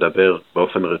יתחילו לדבר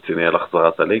באופן רציני על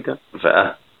החזרת הליגה,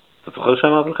 אתה זוכר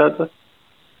שאמרתי לך את זה?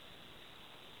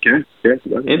 כן, כן.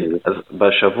 אז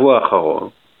בשבוע האחרון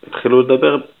התחילו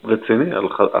לדבר רציני על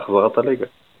החזרת הליגה.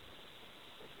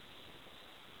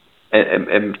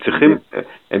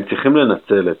 הם צריכים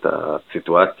לנצל את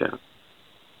הסיטואציה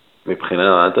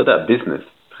מבחינה, אתה יודע, ביזנס.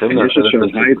 יש עכשיו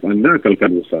הייפ ענק על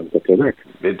כדורסל, אתה צודק.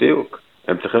 בדיוק.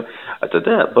 הם צריכים, אתה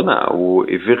יודע, בונה, הוא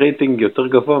הביא רייטינג יותר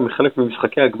גבוה מחלק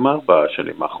ממשחקי הגמר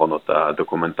בשנים האחרונות,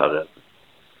 הדוקומנטרי הזה.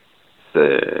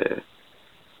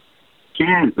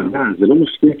 כן, אתה יודע, זה לא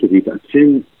מפתיע, כי זה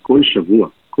יתעצם כל שבוע.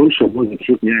 כל שבוע זה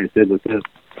פשוט נהיה יותר ויותר.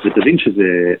 ותבין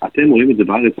שזה, אתם רואים את זה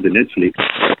בארץ בנטפליקס,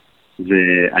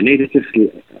 ואני הייתי צריך,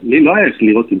 לי לא היה איך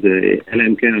לראות את זה, אלא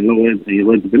אם כן אני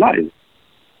רואה את זה בלייב.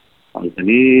 אז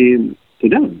אני, אתה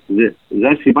יודע, זה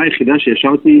הסיבה היחידה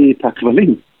שישרתי את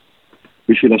הכבלים.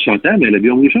 בשביל השעתיים האלה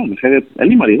ביום ראשון, אחרת אין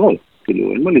לי מה לראות,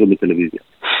 כאילו אין מה לראות בטלוויזיה,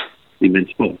 אם אין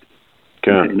ספורט,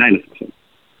 עיניי לפחות.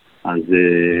 אז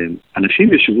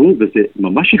אנשים ישבו וזה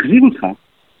ממש החזיר אותך,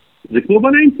 זה כמו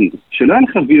בניינטי, שלא היה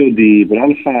לך VOD ולא היה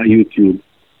לך יוטיוב,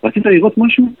 רצית לראות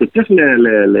משהו, אתה צריך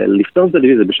לפתור את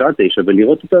טלוויזיה בשעה 9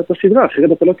 ולראות את הסדרה,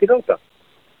 אחרת אתה לא תראה אותה.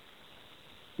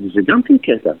 וזה גם כן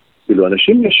קטע, כאילו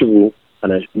אנשים ישבו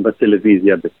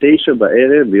בטלוויזיה ב9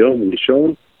 בערב ביום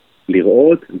ראשון,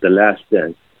 לראות The Last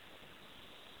Dance.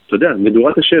 אתה יודע,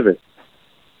 מדורת השבט.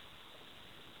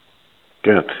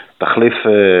 כן, תחליף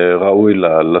ראוי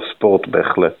לספורט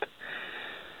בהחלט.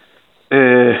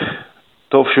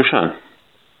 טוב, שושן.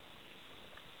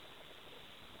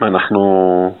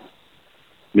 אנחנו...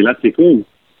 מילת סיכום?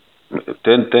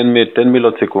 תן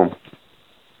מילות סיכום.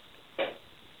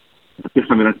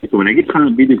 אני אגיד לך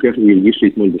בדיוק איך זה הרגיש לי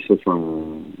אתמול בסוף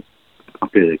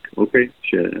הפרק, אוקיי?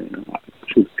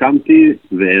 שפשוט קמתי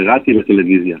והראיתי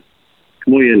לטלוויזיה,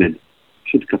 כמו ילד,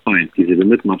 פשוט כפיים, כי זה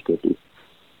באמת מאסטרפיס.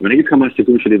 ואני אגיד לך מה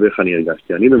הסיכום שלי ואיך אני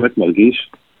הרגשתי. אני באמת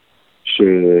מרגיש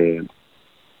שהייתה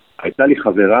לי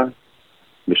חברה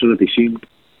בשנות ה-90, והיא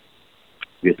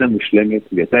הייתה מושלמת,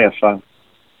 והיא הייתה יפה,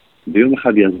 ביום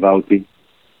אחד היא עזבה אותי,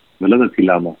 ולא ידעתי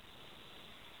למה.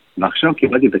 ועכשיו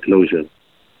קיבלתי את הקלוז'ר.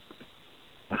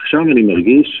 עכשיו אני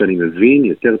מרגיש שאני מבין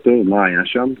יותר טוב מה היה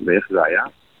שם ואיך זה היה.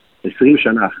 20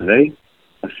 שנה אחרי,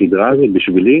 הסדרה הזאת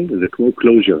בשבילי זה כמו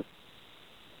קלוז'ר.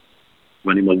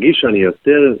 ואני מרגיש שאני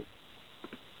יותר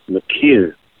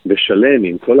מכיר ושלם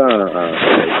עם כל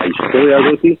ההיסטוריה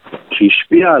הזאת,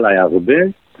 שהשפיעה עליי הרבה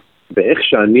באיך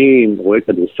שאני רואה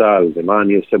כדורסל ומה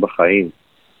אני עושה בחיים.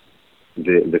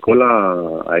 וכל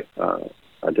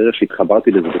הדרך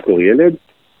שהתחברתי לזה בתור ילד,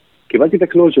 קיבלתי את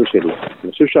הקלוז'ר שלי.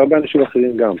 אני חושב שהרבה אנשים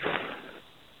אחרים גם.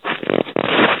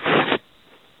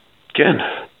 כן,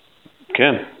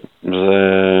 כן.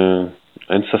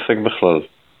 אין ספק בכלל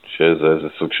שזה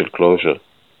סוג של קלוז'ר.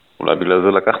 אולי בגלל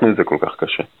זה לקחנו את זה כל כך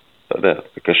קשה. אתה יודע,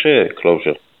 זה קשה,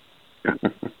 קלוז'ר.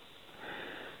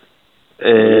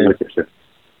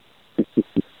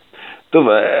 טוב,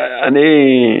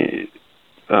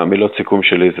 המילות סיכום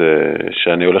שלי זה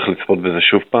שאני הולך לצפות בזה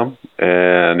שוב פעם.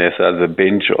 אני אעשה על זה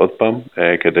בינג' עוד פעם,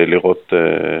 כדי לראות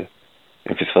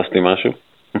אם פספסתי משהו.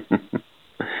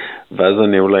 ואז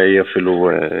אני אולי אפילו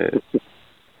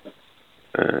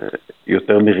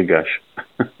יותר נרגש.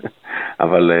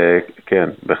 אבל כן,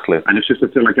 בהחלט. אני חושב שאתה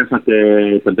צריך לקחת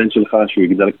את הבן שלך שהוא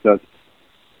יגדל קצת,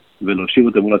 ולהושיב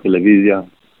אותו מול הטלוויזיה,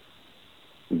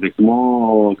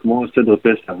 וכמו סדר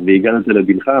פסח, והגעת את זה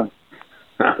לבנך,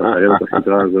 אתה תראה את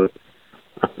הסדרה הזאת,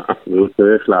 והוא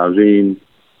צריך להבין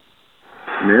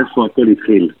מאיפה הכל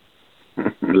התחיל.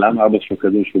 למה אבא שלו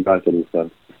כזה משוגע את המוסד?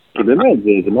 כי באמת,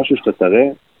 זה משהו שאתה תראה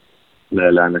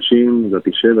לאנשים, ואתה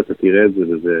תשב ואתה תראה את זה,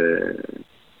 וזה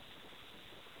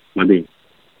מדהים.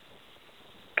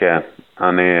 כן,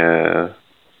 אני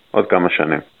עוד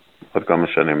כמה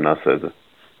שנים נעשה את זה.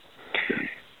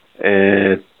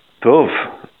 טוב,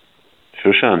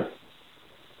 שושן,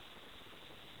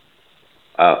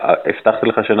 הבטחתי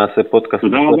לך שנעשה פודקאסט.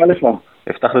 תודה רבה לך.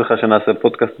 הבטחתי לך שנעשה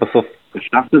פודקאסט בסוף.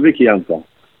 הבטחת וקיימת.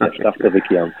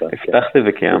 הבטחתי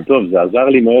וקיימת. טוב, זה עזר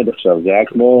לי מאוד עכשיו, זה היה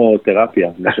כמו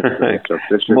תרפיה.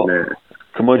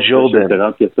 כמו ג'ורדן.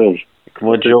 תרפיה טוב.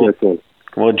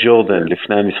 כמו ג'ורדן,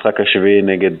 לפני המשחק השביעי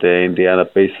נגד אינדיאנה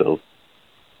פייסרס.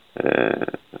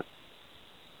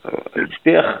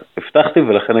 הבטחתי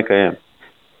ולכן נקיים.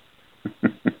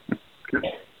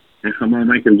 איך אמר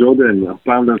מייקל ג'ורדן,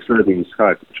 הפעם לא הפסדתי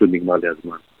משחק, פשוט נגמר לי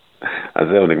הזמן. אז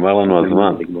זהו, נגמר לנו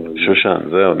הזמן. שושן,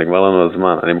 זהו, נגמר לנו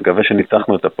הזמן. אני מקווה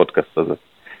שניצחנו את הפודקאסט הזה.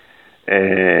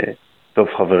 טוב,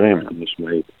 חברים.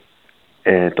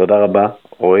 תודה רבה,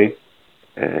 רועי.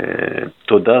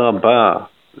 תודה רבה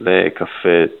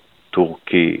לקפה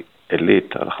טורקי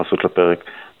אלית על החסות לפרק.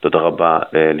 תודה רבה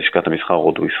ללשכת המסחר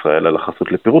רודו ישראל על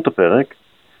החסות לפירוט הפרק.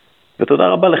 ותודה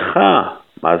רבה לך,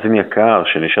 מאזין יקר,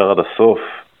 שנשאר עד הסוף.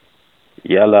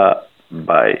 יאללה,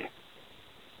 ביי.